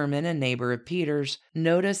 Lynn Sherman, a neighbor of Peter's,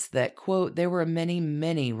 noticed that, quote, there were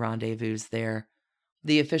many rendezvous there.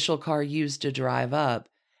 The official car used to drive up,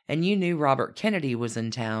 and you knew Robert Kennedy was in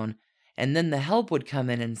town, and then the help would come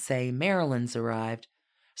in and say, Marilyn's arrived.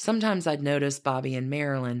 Sometimes I'd notice Bobby and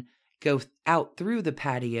Marilyn go out through the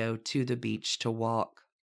patio to the beach to walk.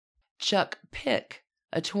 Chuck Pick,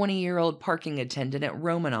 a 20-year-old parking attendant at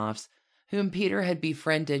Romanoff's, whom Peter had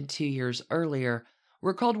befriended 2 years earlier,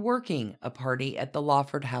 recalled working a party at the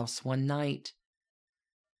Lawford house one night.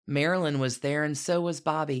 Marilyn was there and so was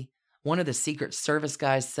Bobby. One of the Secret Service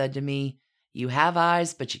guys said to me, "You have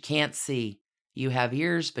eyes, but you can't see. You have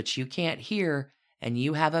ears, but you can't hear. And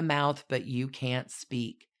you have a mouth, but you can't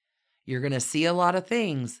speak. You're going to see a lot of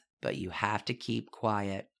things, but you have to keep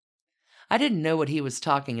quiet." I didn't know what he was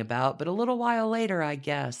talking about, but a little while later I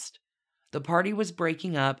guessed. The party was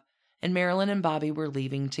breaking up, and Marilyn and Bobby were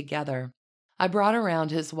leaving together. I brought around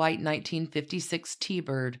his white 1956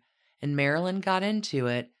 T-Bird, and Marilyn got into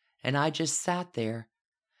it, and I just sat there.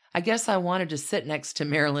 I guess I wanted to sit next to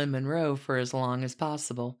Marilyn Monroe for as long as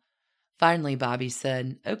possible. Finally, Bobby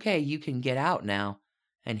said, "Okay, you can get out now."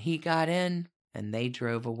 And he got in, and they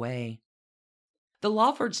drove away. The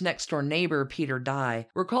Lawfords' next-door neighbor, Peter Dye,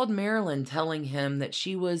 recalled Marilyn telling him that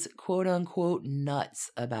she was quote-unquote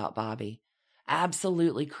nuts about Bobby.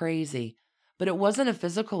 Absolutely crazy. But it wasn't a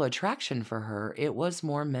physical attraction for her. It was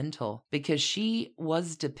more mental, because she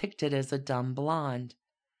was depicted as a dumb blonde.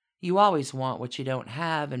 You always want what you don't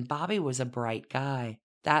have, and Bobby was a bright guy.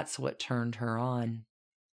 That's what turned her on.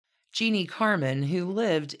 Jeannie Carmen, who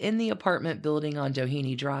lived in the apartment building on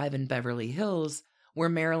Doheny Drive in Beverly Hills, where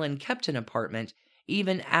Marilyn kept an apartment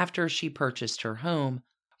even after she purchased her home,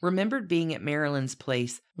 remembered being at Marilyn's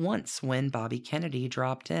place once when Bobby Kennedy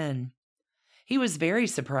dropped in. He was very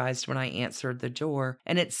surprised when I answered the door,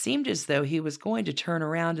 and it seemed as though he was going to turn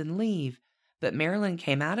around and leave, but Marilyn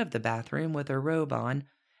came out of the bathroom with her robe on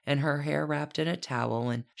and her hair wrapped in a towel,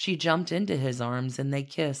 and she jumped into his arms and they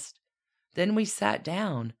kissed. Then we sat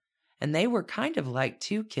down, and they were kind of like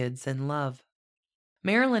two kids in love.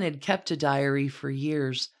 Marilyn had kept a diary for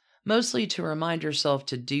years, mostly to remind herself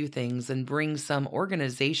to do things and bring some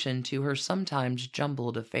organization to her sometimes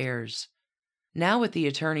jumbled affairs. Now, with the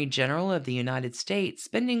Attorney General of the United States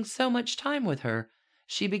spending so much time with her,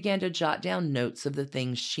 she began to jot down notes of the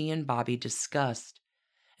things she and Bobby discussed.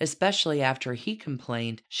 especially after he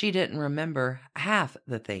complained she didn't remember half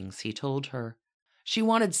the things he told her. She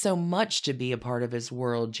wanted so much to be a part of his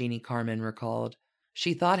world, Jeannie Carmen recalled.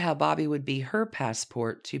 She thought how Bobby would be her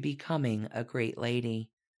passport to becoming a great lady.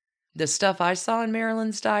 The stuff I saw in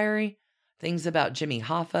Marilyn's diary, things about Jimmy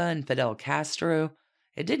Hoffa and Fidel Castro,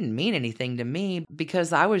 it didn't mean anything to me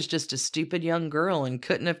because I was just a stupid young girl and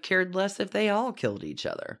couldn't have cared less if they all killed each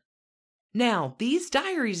other. Now, these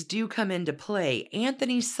diaries do come into play.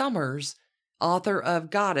 Anthony Summers, author of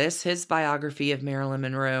Goddess, his biography of Marilyn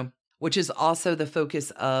Monroe, which is also the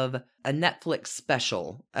focus of a Netflix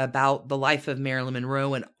special about the life of Marilyn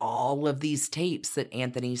Monroe and all of these tapes that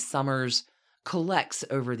Anthony Summers collects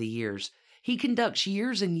over the years. He conducts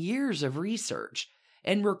years and years of research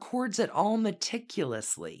and records it all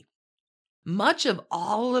meticulously. Much of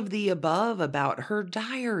all of the above about her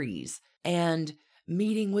diaries and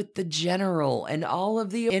meeting with the general and all of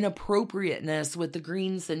the inappropriateness with the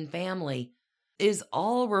Greenson family is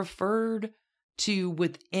all referred to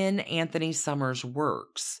within Anthony Summers'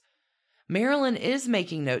 works. Marilyn is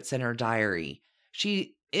making notes in her diary.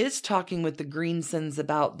 She is talking with the Greensons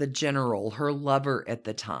about the general, her lover at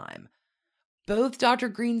the time. Both Dr.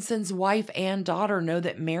 Greenson's wife and daughter know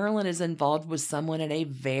that Marilyn is involved with someone at a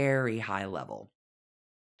very high level.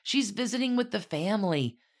 She's visiting with the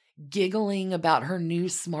family, giggling about her new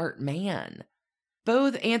smart man.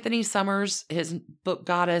 Both Anthony Summers, his book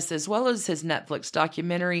Goddess, as well as his Netflix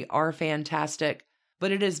documentary are fantastic,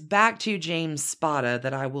 but it is back to James Spada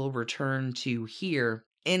that I will return to here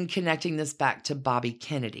in connecting this back to Bobby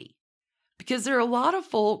Kennedy. Because there are a lot of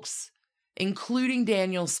folks, including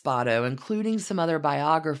Daniel Spada, including some other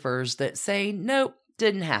biographers, that say, nope,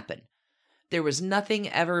 didn't happen. There was nothing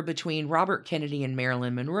ever between Robert Kennedy and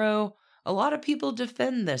Marilyn Monroe. A lot of people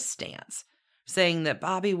defend this stance, saying that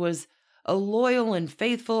Bobby was a loyal and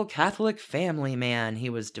faithful Catholic family man.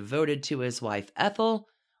 He was devoted to his wife, Ethel.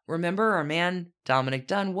 Remember, our man, Dominic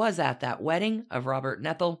Dunn, was at that wedding of Robert and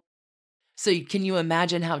Ethel. So can you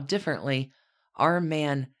imagine how differently our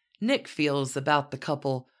man, Nick, feels about the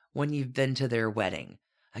couple when you've been to their wedding?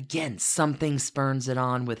 Again, something spurns it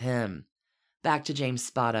on with him. Back to James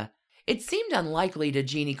Spada. It seemed unlikely to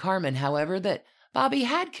Jeannie Carmen, however, that Bobby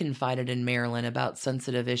had confided in Marilyn about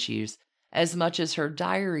sensitive issues, as much as her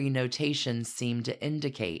diary notations seemed to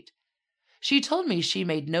indicate. She told me she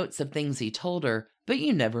made notes of things he told her, but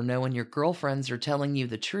you never know when your girlfriends are telling you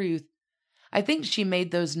the truth. I think she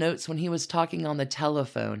made those notes when he was talking on the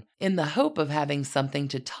telephone, in the hope of having something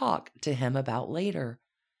to talk to him about later.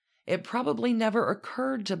 It probably never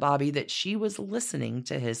occurred to Bobby that she was listening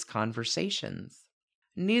to his conversations.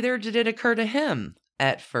 Neither did it occur to him,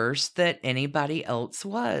 at first, that anybody else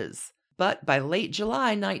was. But by late July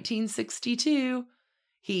 1962,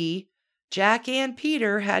 he, Jack, and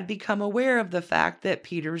Peter had become aware of the fact that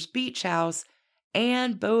Peter's beach house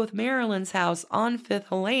and both Marilyn's house on Fifth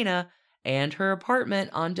Helena and her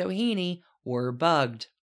apartment on Doheny were bugged.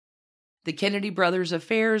 The Kennedy brothers'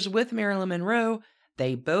 affairs with Marilyn Monroe,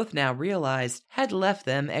 they both now realized, had left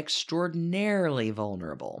them extraordinarily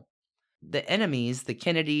vulnerable. The enemies the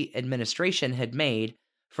Kennedy administration had made,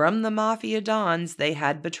 from the mafia dons they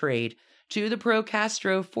had betrayed to the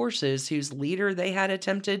pro-Castro forces whose leader they had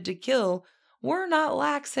attempted to kill, were not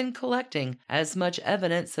lax in collecting as much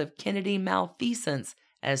evidence of Kennedy malfeasance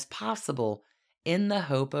as possible in the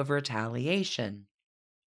hope of retaliation.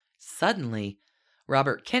 Suddenly,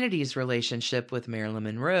 Robert Kennedy's relationship with Marilyn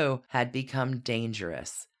Monroe had become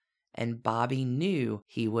dangerous, and Bobby knew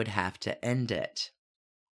he would have to end it.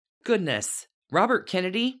 Goodness, Robert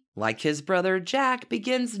Kennedy, like his brother Jack,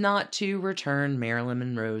 begins not to return Marilyn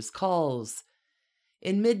Monroe's calls.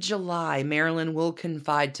 In mid-July, Marilyn will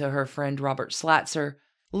confide to her friend Robert Slatzer,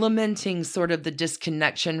 lamenting sort of the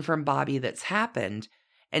disconnection from Bobby that's happened,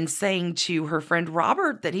 and saying to her friend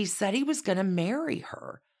Robert that he said he was going to marry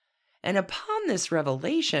her. And upon this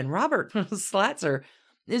revelation, Robert Slatzer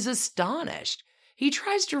is astonished. He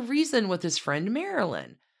tries to reason with his friend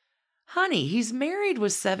Marilyn. Honey, he's married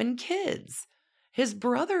with 7 kids. His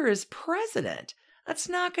brother is president. That's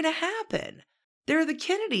not going to happen. They're the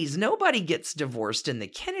Kennedys. Nobody gets divorced in the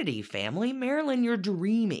Kennedy family. Marilyn, you're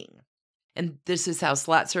dreaming. And this is how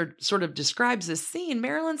Slatzer sort of describes this scene.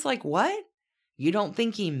 Marilyn's like, what? You don't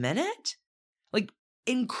think he meant it? Like,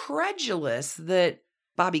 incredulous that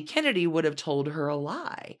Bobby Kennedy would have told her a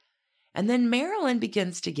lie. And then Marilyn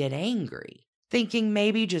begins to get angry, thinking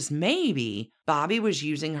maybe, just maybe, Bobby was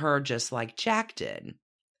using her just like Jack did.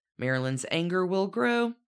 Marilyn's anger will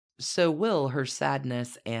grow, so will her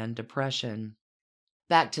sadness and depression.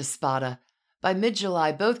 Back to Spada. By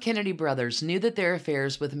mid-July, both Kennedy brothers knew that their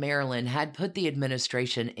affairs with Marilyn had put the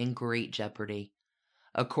administration in great jeopardy.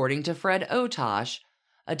 According to Fred Otosh,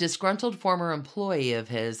 a disgruntled former employee of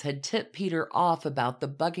his had tipped Peter off about the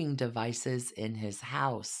bugging devices in his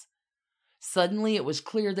house. Suddenly, it was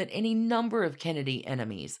clear that any number of Kennedy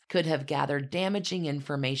enemies could have gathered damaging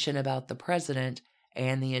information about the president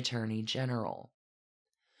and the attorney general.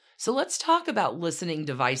 So let's talk about listening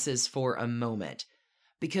devices for a moment,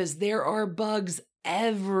 because there are bugs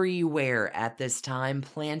everywhere at this time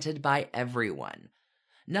planted by everyone.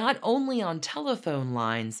 Not only on telephone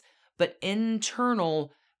lines, but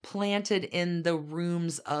internal, planted in the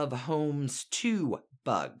rooms of homes too,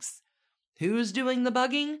 bugs. Who's doing the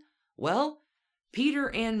bugging? Well, Peter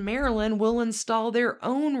and Marilyn will install their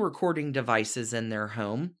own recording devices in their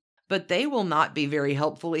home, but they will not be very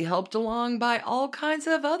helpfully helped along by all kinds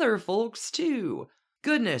of other folks too.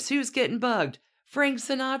 Goodness, who's getting bugged? Frank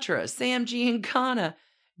Sinatra, Sam Giancana,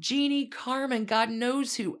 Jeannie Carmen, God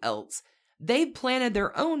knows who else. They've planted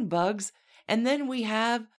their own bugs, and then we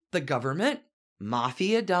have the government,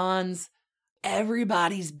 mafia dons.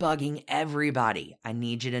 Everybody's bugging everybody. I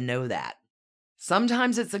need you to know that.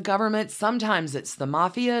 Sometimes it's the government, sometimes it's the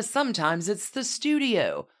mafia, sometimes it's the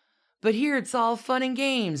studio. But here it's all fun and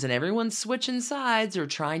games, and everyone's switching sides or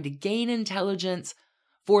trying to gain intelligence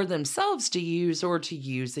for themselves to use or to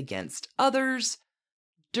use against others.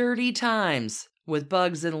 Dirty times with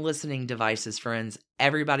bugs and listening devices, friends.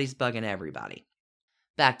 Everybody's bugging everybody.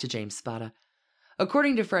 Back to James Spada.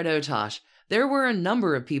 According to Fred Otosh, there were a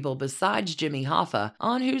number of people besides Jimmy Hoffa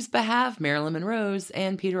on whose behalf Marilyn Monroe's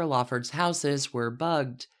and Peter Lawford's houses were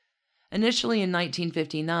bugged. Initially in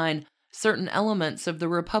 1959, certain elements of the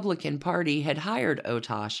Republican Party had hired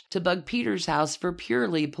Otosh to bug Peter's house for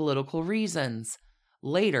purely political reasons.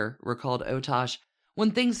 Later, recalled Otosh,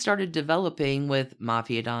 when things started developing with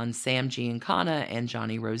Mafia Don Sam Giancana and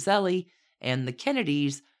Johnny Roselli and the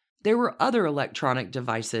Kennedys, there were other electronic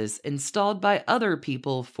devices installed by other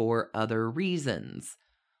people for other reasons.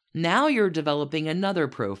 Now you're developing another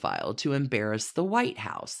profile to embarrass the White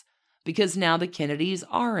House, because now the Kennedys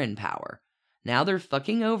are in power. Now they're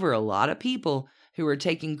fucking over a lot of people who are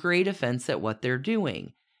taking great offense at what they're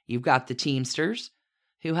doing. You've got the Teamsters,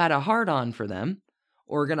 who had a hard-on for them,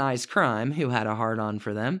 organized crime, who had a hard-on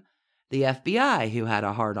for them, the FBI, who had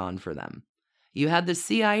a hard-on for them. You had the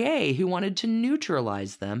CIA, who wanted to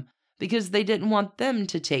neutralize them because they didn't want them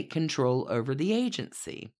to take control over the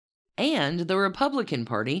agency. And the Republican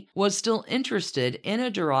Party was still interested in a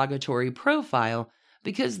derogatory profile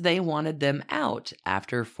because they wanted them out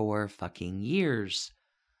after 4 fucking years.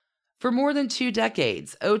 For more than 2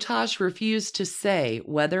 decades, Otosh refused to say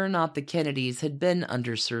whether or not the Kennedys had been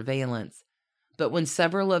under surveillance. But when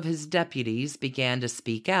several of his deputies began to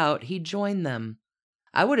speak out, he joined them.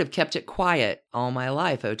 I would have kept it quiet all my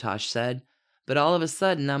life, Otosh said, but all of a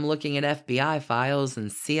sudden I'm looking at FBI files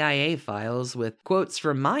and CIA files with quotes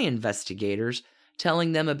from my investigators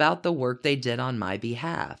telling them about the work they did on my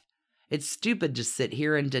behalf. It's stupid to sit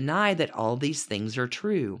here and deny that all these things are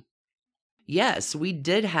true. Yes, we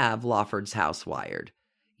did have Lawford's house wired.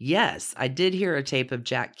 Yes, I did hear a tape of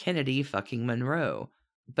Jack Kennedy fucking Monroe,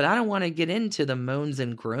 but I don't want to get into the moans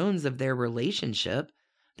and groans of their relationship.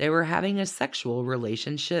 They were having a sexual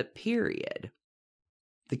relationship, period.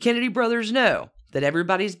 The Kennedy brothers know that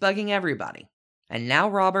everybody's bugging everybody, and now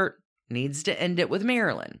Robert needs to end it with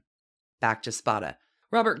Marilyn. Back to Spada.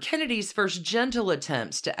 Robert Kennedy's first gentle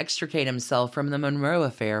attempts to extricate himself from the Monroe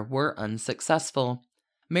affair were unsuccessful.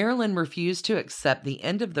 Marilyn refused to accept the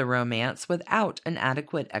end of the romance without an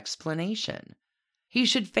adequate explanation. He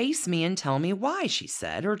should face me and tell me why, she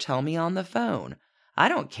said, or tell me on the phone. I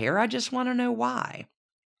don't care, I just want to know why.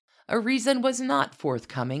 A reason was not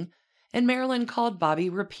forthcoming, and Marilyn called Bobby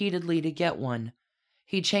repeatedly to get one.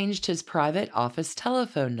 He changed his private office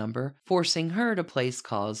telephone number, forcing her to place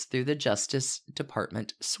calls through the Justice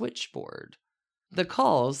Department switchboard. The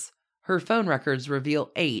calls, her phone records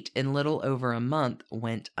reveal 8 in little over a month,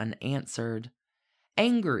 went unanswered.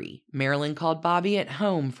 Angry, Marilyn called Bobby at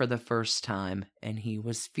home for the first time, and he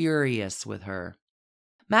was furious with her.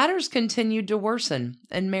 Matters continued to worsen,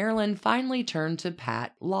 and Marilyn finally turned to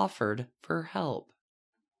Pat Lawford for help.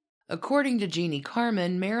 According to Jeannie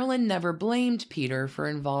Carmen, Marilyn never blamed Peter for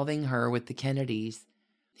involving her with the Kennedys.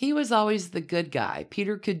 He was always the good guy.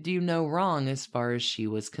 Peter could do no wrong as far as she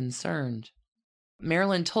was concerned.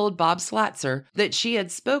 Marilyn told Bob Slatzer that she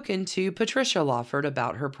had spoken to Patricia Lawford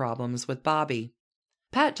about her problems with Bobby.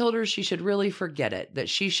 Pat told her she should really forget it, that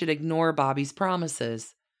she should ignore Bobby's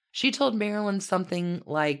promises. She told Marilyn something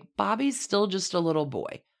like, Bobby's still just a little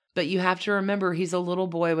boy, but you have to remember he's a little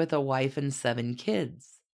boy with a wife and 7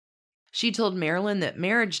 kids. She told Marilyn that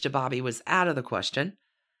marriage to Bobby was out of the question.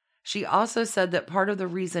 She also said that part of the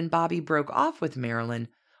reason Bobby broke off with Marilyn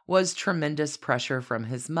was tremendous pressure from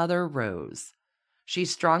his mother, Rose. She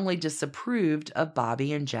strongly disapproved of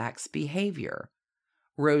Bobby and Jack's behavior.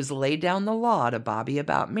 Rose laid down the law to Bobby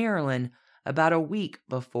about Marilyn about a week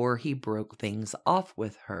before he broke things off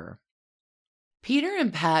with her. Peter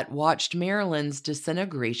and Pat watched Marilyn's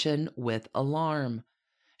disintegration with alarm.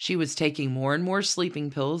 She was taking more and more sleeping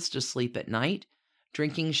pills to sleep at night,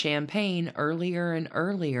 drinking champagne earlier and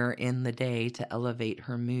earlier in the day to elevate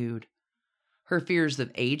her mood. Her fears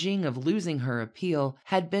of aging, of losing her appeal,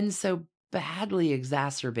 had been so badly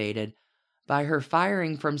exacerbated by her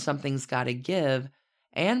firing from Something's Gotta Give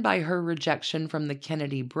and by her rejection from the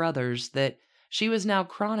Kennedy brothers that she was now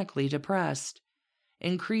chronically depressed.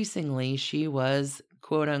 Increasingly, she was,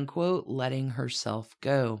 quote-unquote, letting herself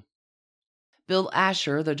go. Bill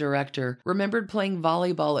Asher, the director, remembered playing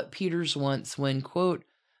volleyball at Peter's once when, quote,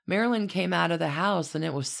 Marilyn came out of the house and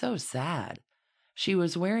it was so sad. She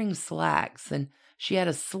was wearing slacks and she had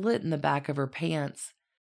a slit in the back of her pants.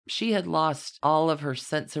 She had lost all of her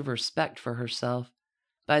sense of respect for herself.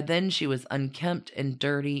 By then she was unkempt and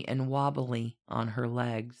dirty and wobbly on her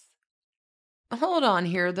legs. Hold on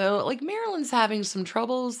here, though. Marilyn's having some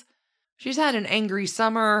troubles. She's had an angry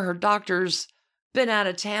summer. Her doctor's been out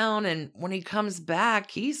of town, and when he comes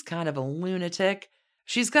back, he's kind of a lunatic.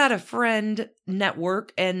 She's got a friend,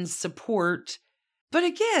 network, and support. But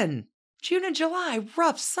again, June and July,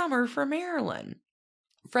 rough summer for Marilyn.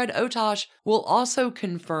 Fred Otosh will also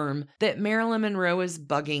confirm that Marilyn Monroe is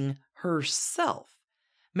bugging herself.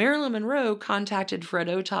 Marilyn Monroe contacted Fred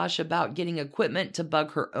Otosh about getting equipment to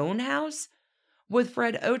bug her own house, with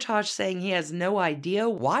Fred Otosh saying he has no idea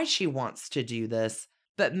why she wants to do this,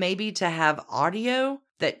 but maybe to have audio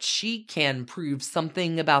that she can prove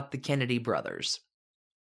something about the Kennedy brothers.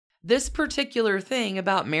 This particular thing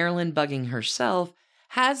about Marilyn bugging herself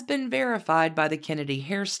has been verified by the Kennedy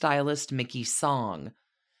hairstylist Mickey Song.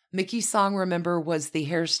 Mickey Song, remember, was the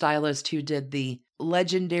hairstylist who did the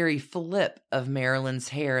legendary flip of Marilyn's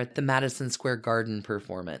hair at the Madison Square Garden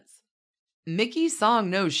performance. Mickey Song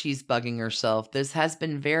knows she's bugging herself. This has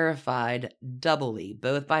been verified doubly,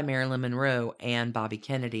 both by Marilyn Monroe and Bobby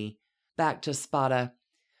Kennedy. Back to Spada.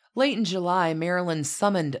 Late in July, Marilyn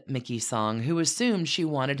summoned Mickey Song, who assumed she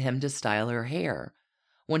wanted him to style her hair.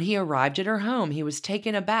 When he arrived at her home, he was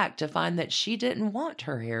taken aback to find that she didn't want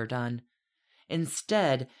her hair done.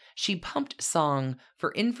 Instead, she pumped Song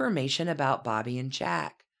for information about Bobby and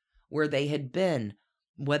Jack, where they had been,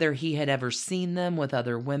 whether he had ever seen them with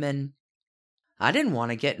other women. I didn't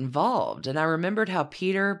want to get involved, and I remembered how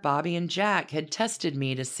Peter, Bobby, and Jack had tested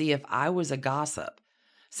me to see if I was a gossip.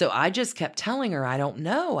 So I just kept telling her, I don't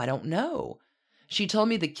know. She told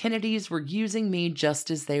me the Kennedys were using me just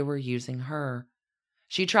as they were using her.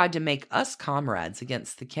 She tried to make us comrades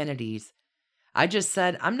against the Kennedys. I just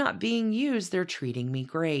said, I'm not being used, they're treating me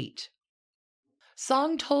great.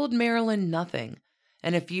 Song told Marilyn nothing,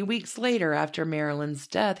 and a few weeks later, after Marilyn's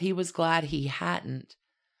death, he was glad he hadn't.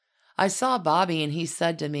 I saw Bobby and he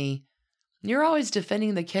said to me, You're always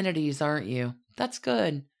defending the Kennedys, aren't you? That's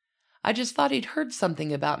good. I just thought he'd heard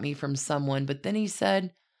something about me from someone, but then he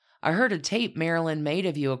said, I heard a tape Marilyn made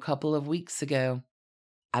of you a couple of weeks ago.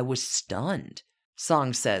 I was stunned.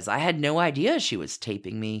 Song says, I had no idea she was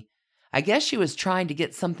taping me. I guess she was trying to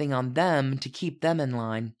get something on them to keep them in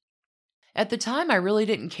line. At the time, I really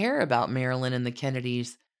didn't care about Marilyn and the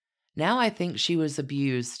Kennedys. Now I think she was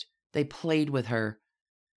abused. They played with her.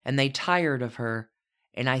 And they tired of her,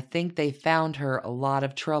 and I think they found her a lot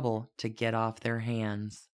of trouble to get off their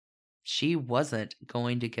hands. She wasn't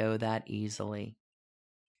going to go that easily.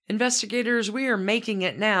 Investigators, we are making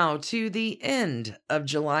it now to the end of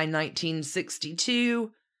July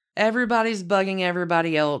 1962. Everybody's bugging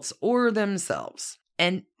everybody else or themselves.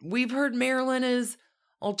 And we've heard Marilyn is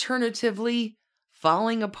alternatively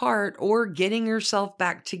falling apart or getting herself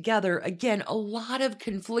back together. Again, a lot of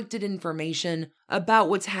conflicted information about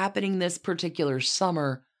what's happening this particular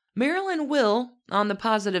summer. Marilyn will, on the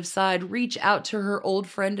positive side, reach out to her old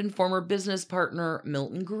friend and former business partner,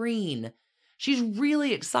 Milton Green. She's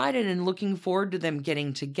really excited and looking forward to them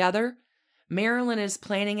getting together. Marilyn is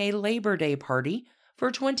planning a Labor Day party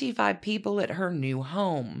for 25 people at her new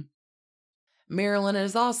home. Marilyn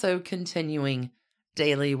is also continuing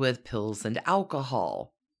daily with pills and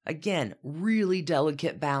alcohol. Again, really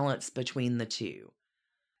delicate balance between the two.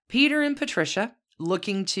 Peter and Patricia,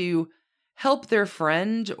 looking to help their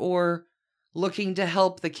friend or looking to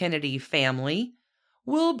help the Kennedy family,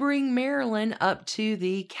 will bring Marilyn up to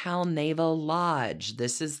the Calneva Lodge.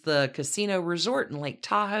 This is the casino resort in Lake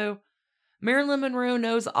Tahoe. Marilyn Monroe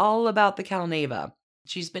knows all about the Calneva.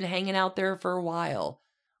 She's been hanging out there for a while.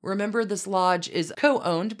 Remember, this lodge is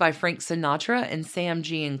co-owned by Frank Sinatra and Sam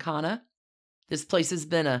Giancana. This place has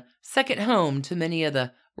been a second home to many of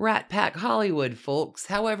the Rat Pack Hollywood folks.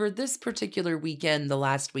 However, this particular weekend, the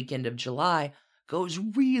last weekend of July, goes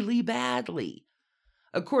really badly.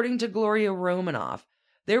 According to Gloria Romanoff,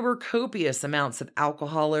 there were copious amounts of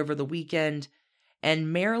alcohol over the weekend,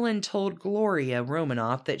 and Marilyn told Gloria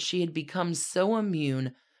Romanoff that she had become so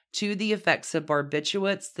immune to the effects of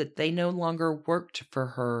barbiturates that they no longer worked for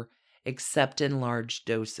her except in large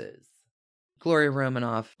doses. Gloria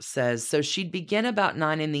Romanoff says, so she'd begin about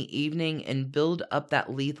 9 in the evening and build up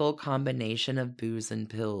that lethal combination of booze and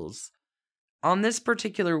pills. On this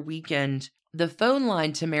particular weekend, the phone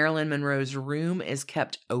line to Marilyn Monroe's room is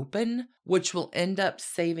kept open, which will end up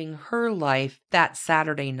saving her life that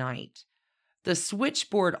Saturday night. The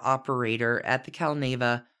switchboard operator at the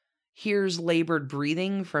Calneva hears labored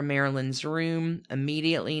breathing from Marilyn's room,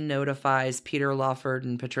 immediately notifies Peter Lawford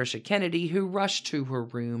and Patricia Kennedy, who rush to her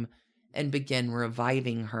room and begin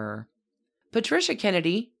reviving her. Patricia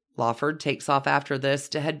Kennedy, Lawford, takes off after this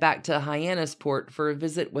to head back to Hyannisport for a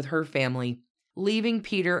visit with her family, leaving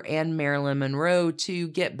Peter and Marilyn Monroe to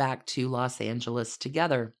get back to Los Angeles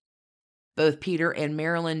together. Both Peter and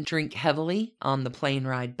Marilyn drink heavily on the plane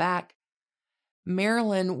ride back.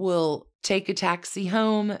 Marilyn will take a taxi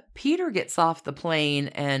home. Peter gets off the plane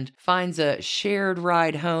and finds a shared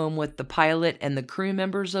ride home with the pilot and the crew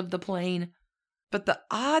members of the plane. But the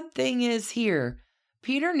odd thing is here,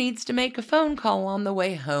 Peter needs to make a phone call on the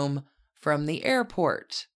way home from the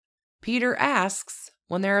airport. Peter asks,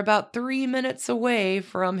 when they're about 3 minutes away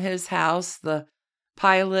from his house, the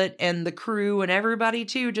pilot and the crew and everybody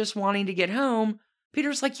too just wanting to get home,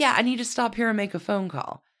 Peter's like, yeah, I need to stop here and make a phone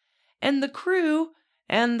call. And the crew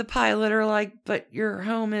and the pilot are like, but your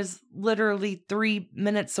home is literally 3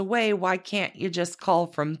 minutes away. Why can't you just call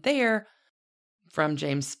from there? From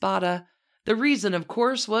James Spada. The reason, of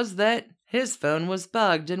course, was that his phone was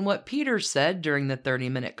bugged, and what Peter said during the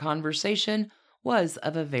 30-minute conversation was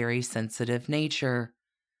of a very sensitive nature.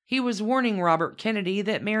 He was warning Robert Kennedy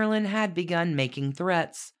that Marilyn had begun making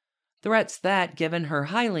threats that, given her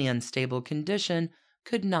highly unstable condition,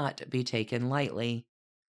 could not be taken lightly.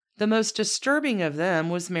 The most disturbing of them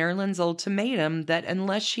was Marilyn's ultimatum that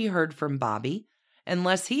unless she heard from Bobby,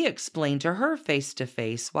 unless he explained to her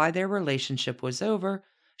face-to-face why their relationship was over,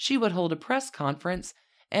 she would hold a press conference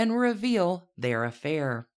and reveal their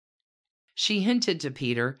affair. She hinted to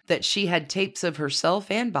Peter that she had tapes of herself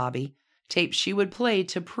and Bobby, tapes she would play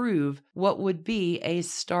to prove what would be a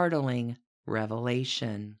startling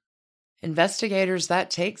revelation. Investigators, that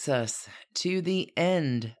takes us to the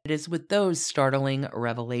end. It is with those startling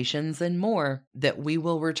revelations and more that we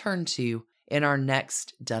will return to in our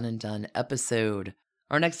next Done and Done episode.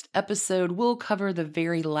 Our next episode will cover the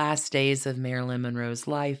very last days of Marilyn Monroe's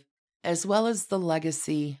life, as well as the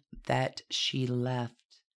legacy that she left.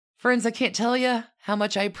 Friends, I can't tell you how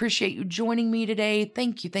much I appreciate you joining me today.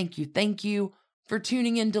 Thank you for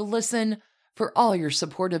tuning in to listen, for all your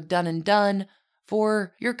support of Done and Done,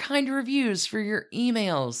 for your kind reviews, for your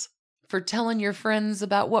emails, for telling your friends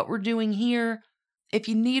about what we're doing here. If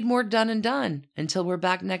you need more Done and Done, until we're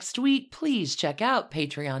back next week, please check out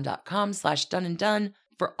patreon.com/doneanddone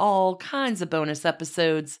for all kinds of bonus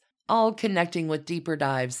episodes, all connecting with deeper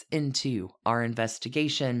dives into our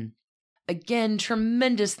investigation. Again,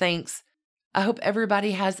 tremendous thanks. I hope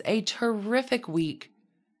everybody has a terrific week.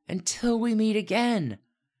 Until we meet again,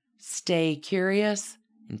 stay curious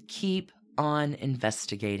and keep on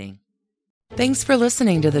investigating. Thanks for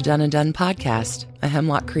listening to the Done and Done podcast, a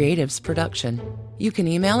Hemlock Creatives production. You can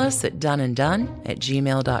email us at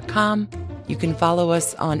doneanddone@gmail.com. You can follow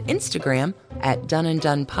us on Instagram at Done and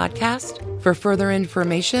Done Podcast. For further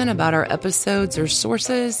information about our episodes or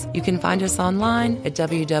sources, you can find us online at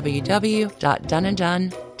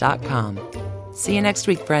www.doneanddone.com. See you next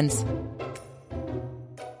week, friends.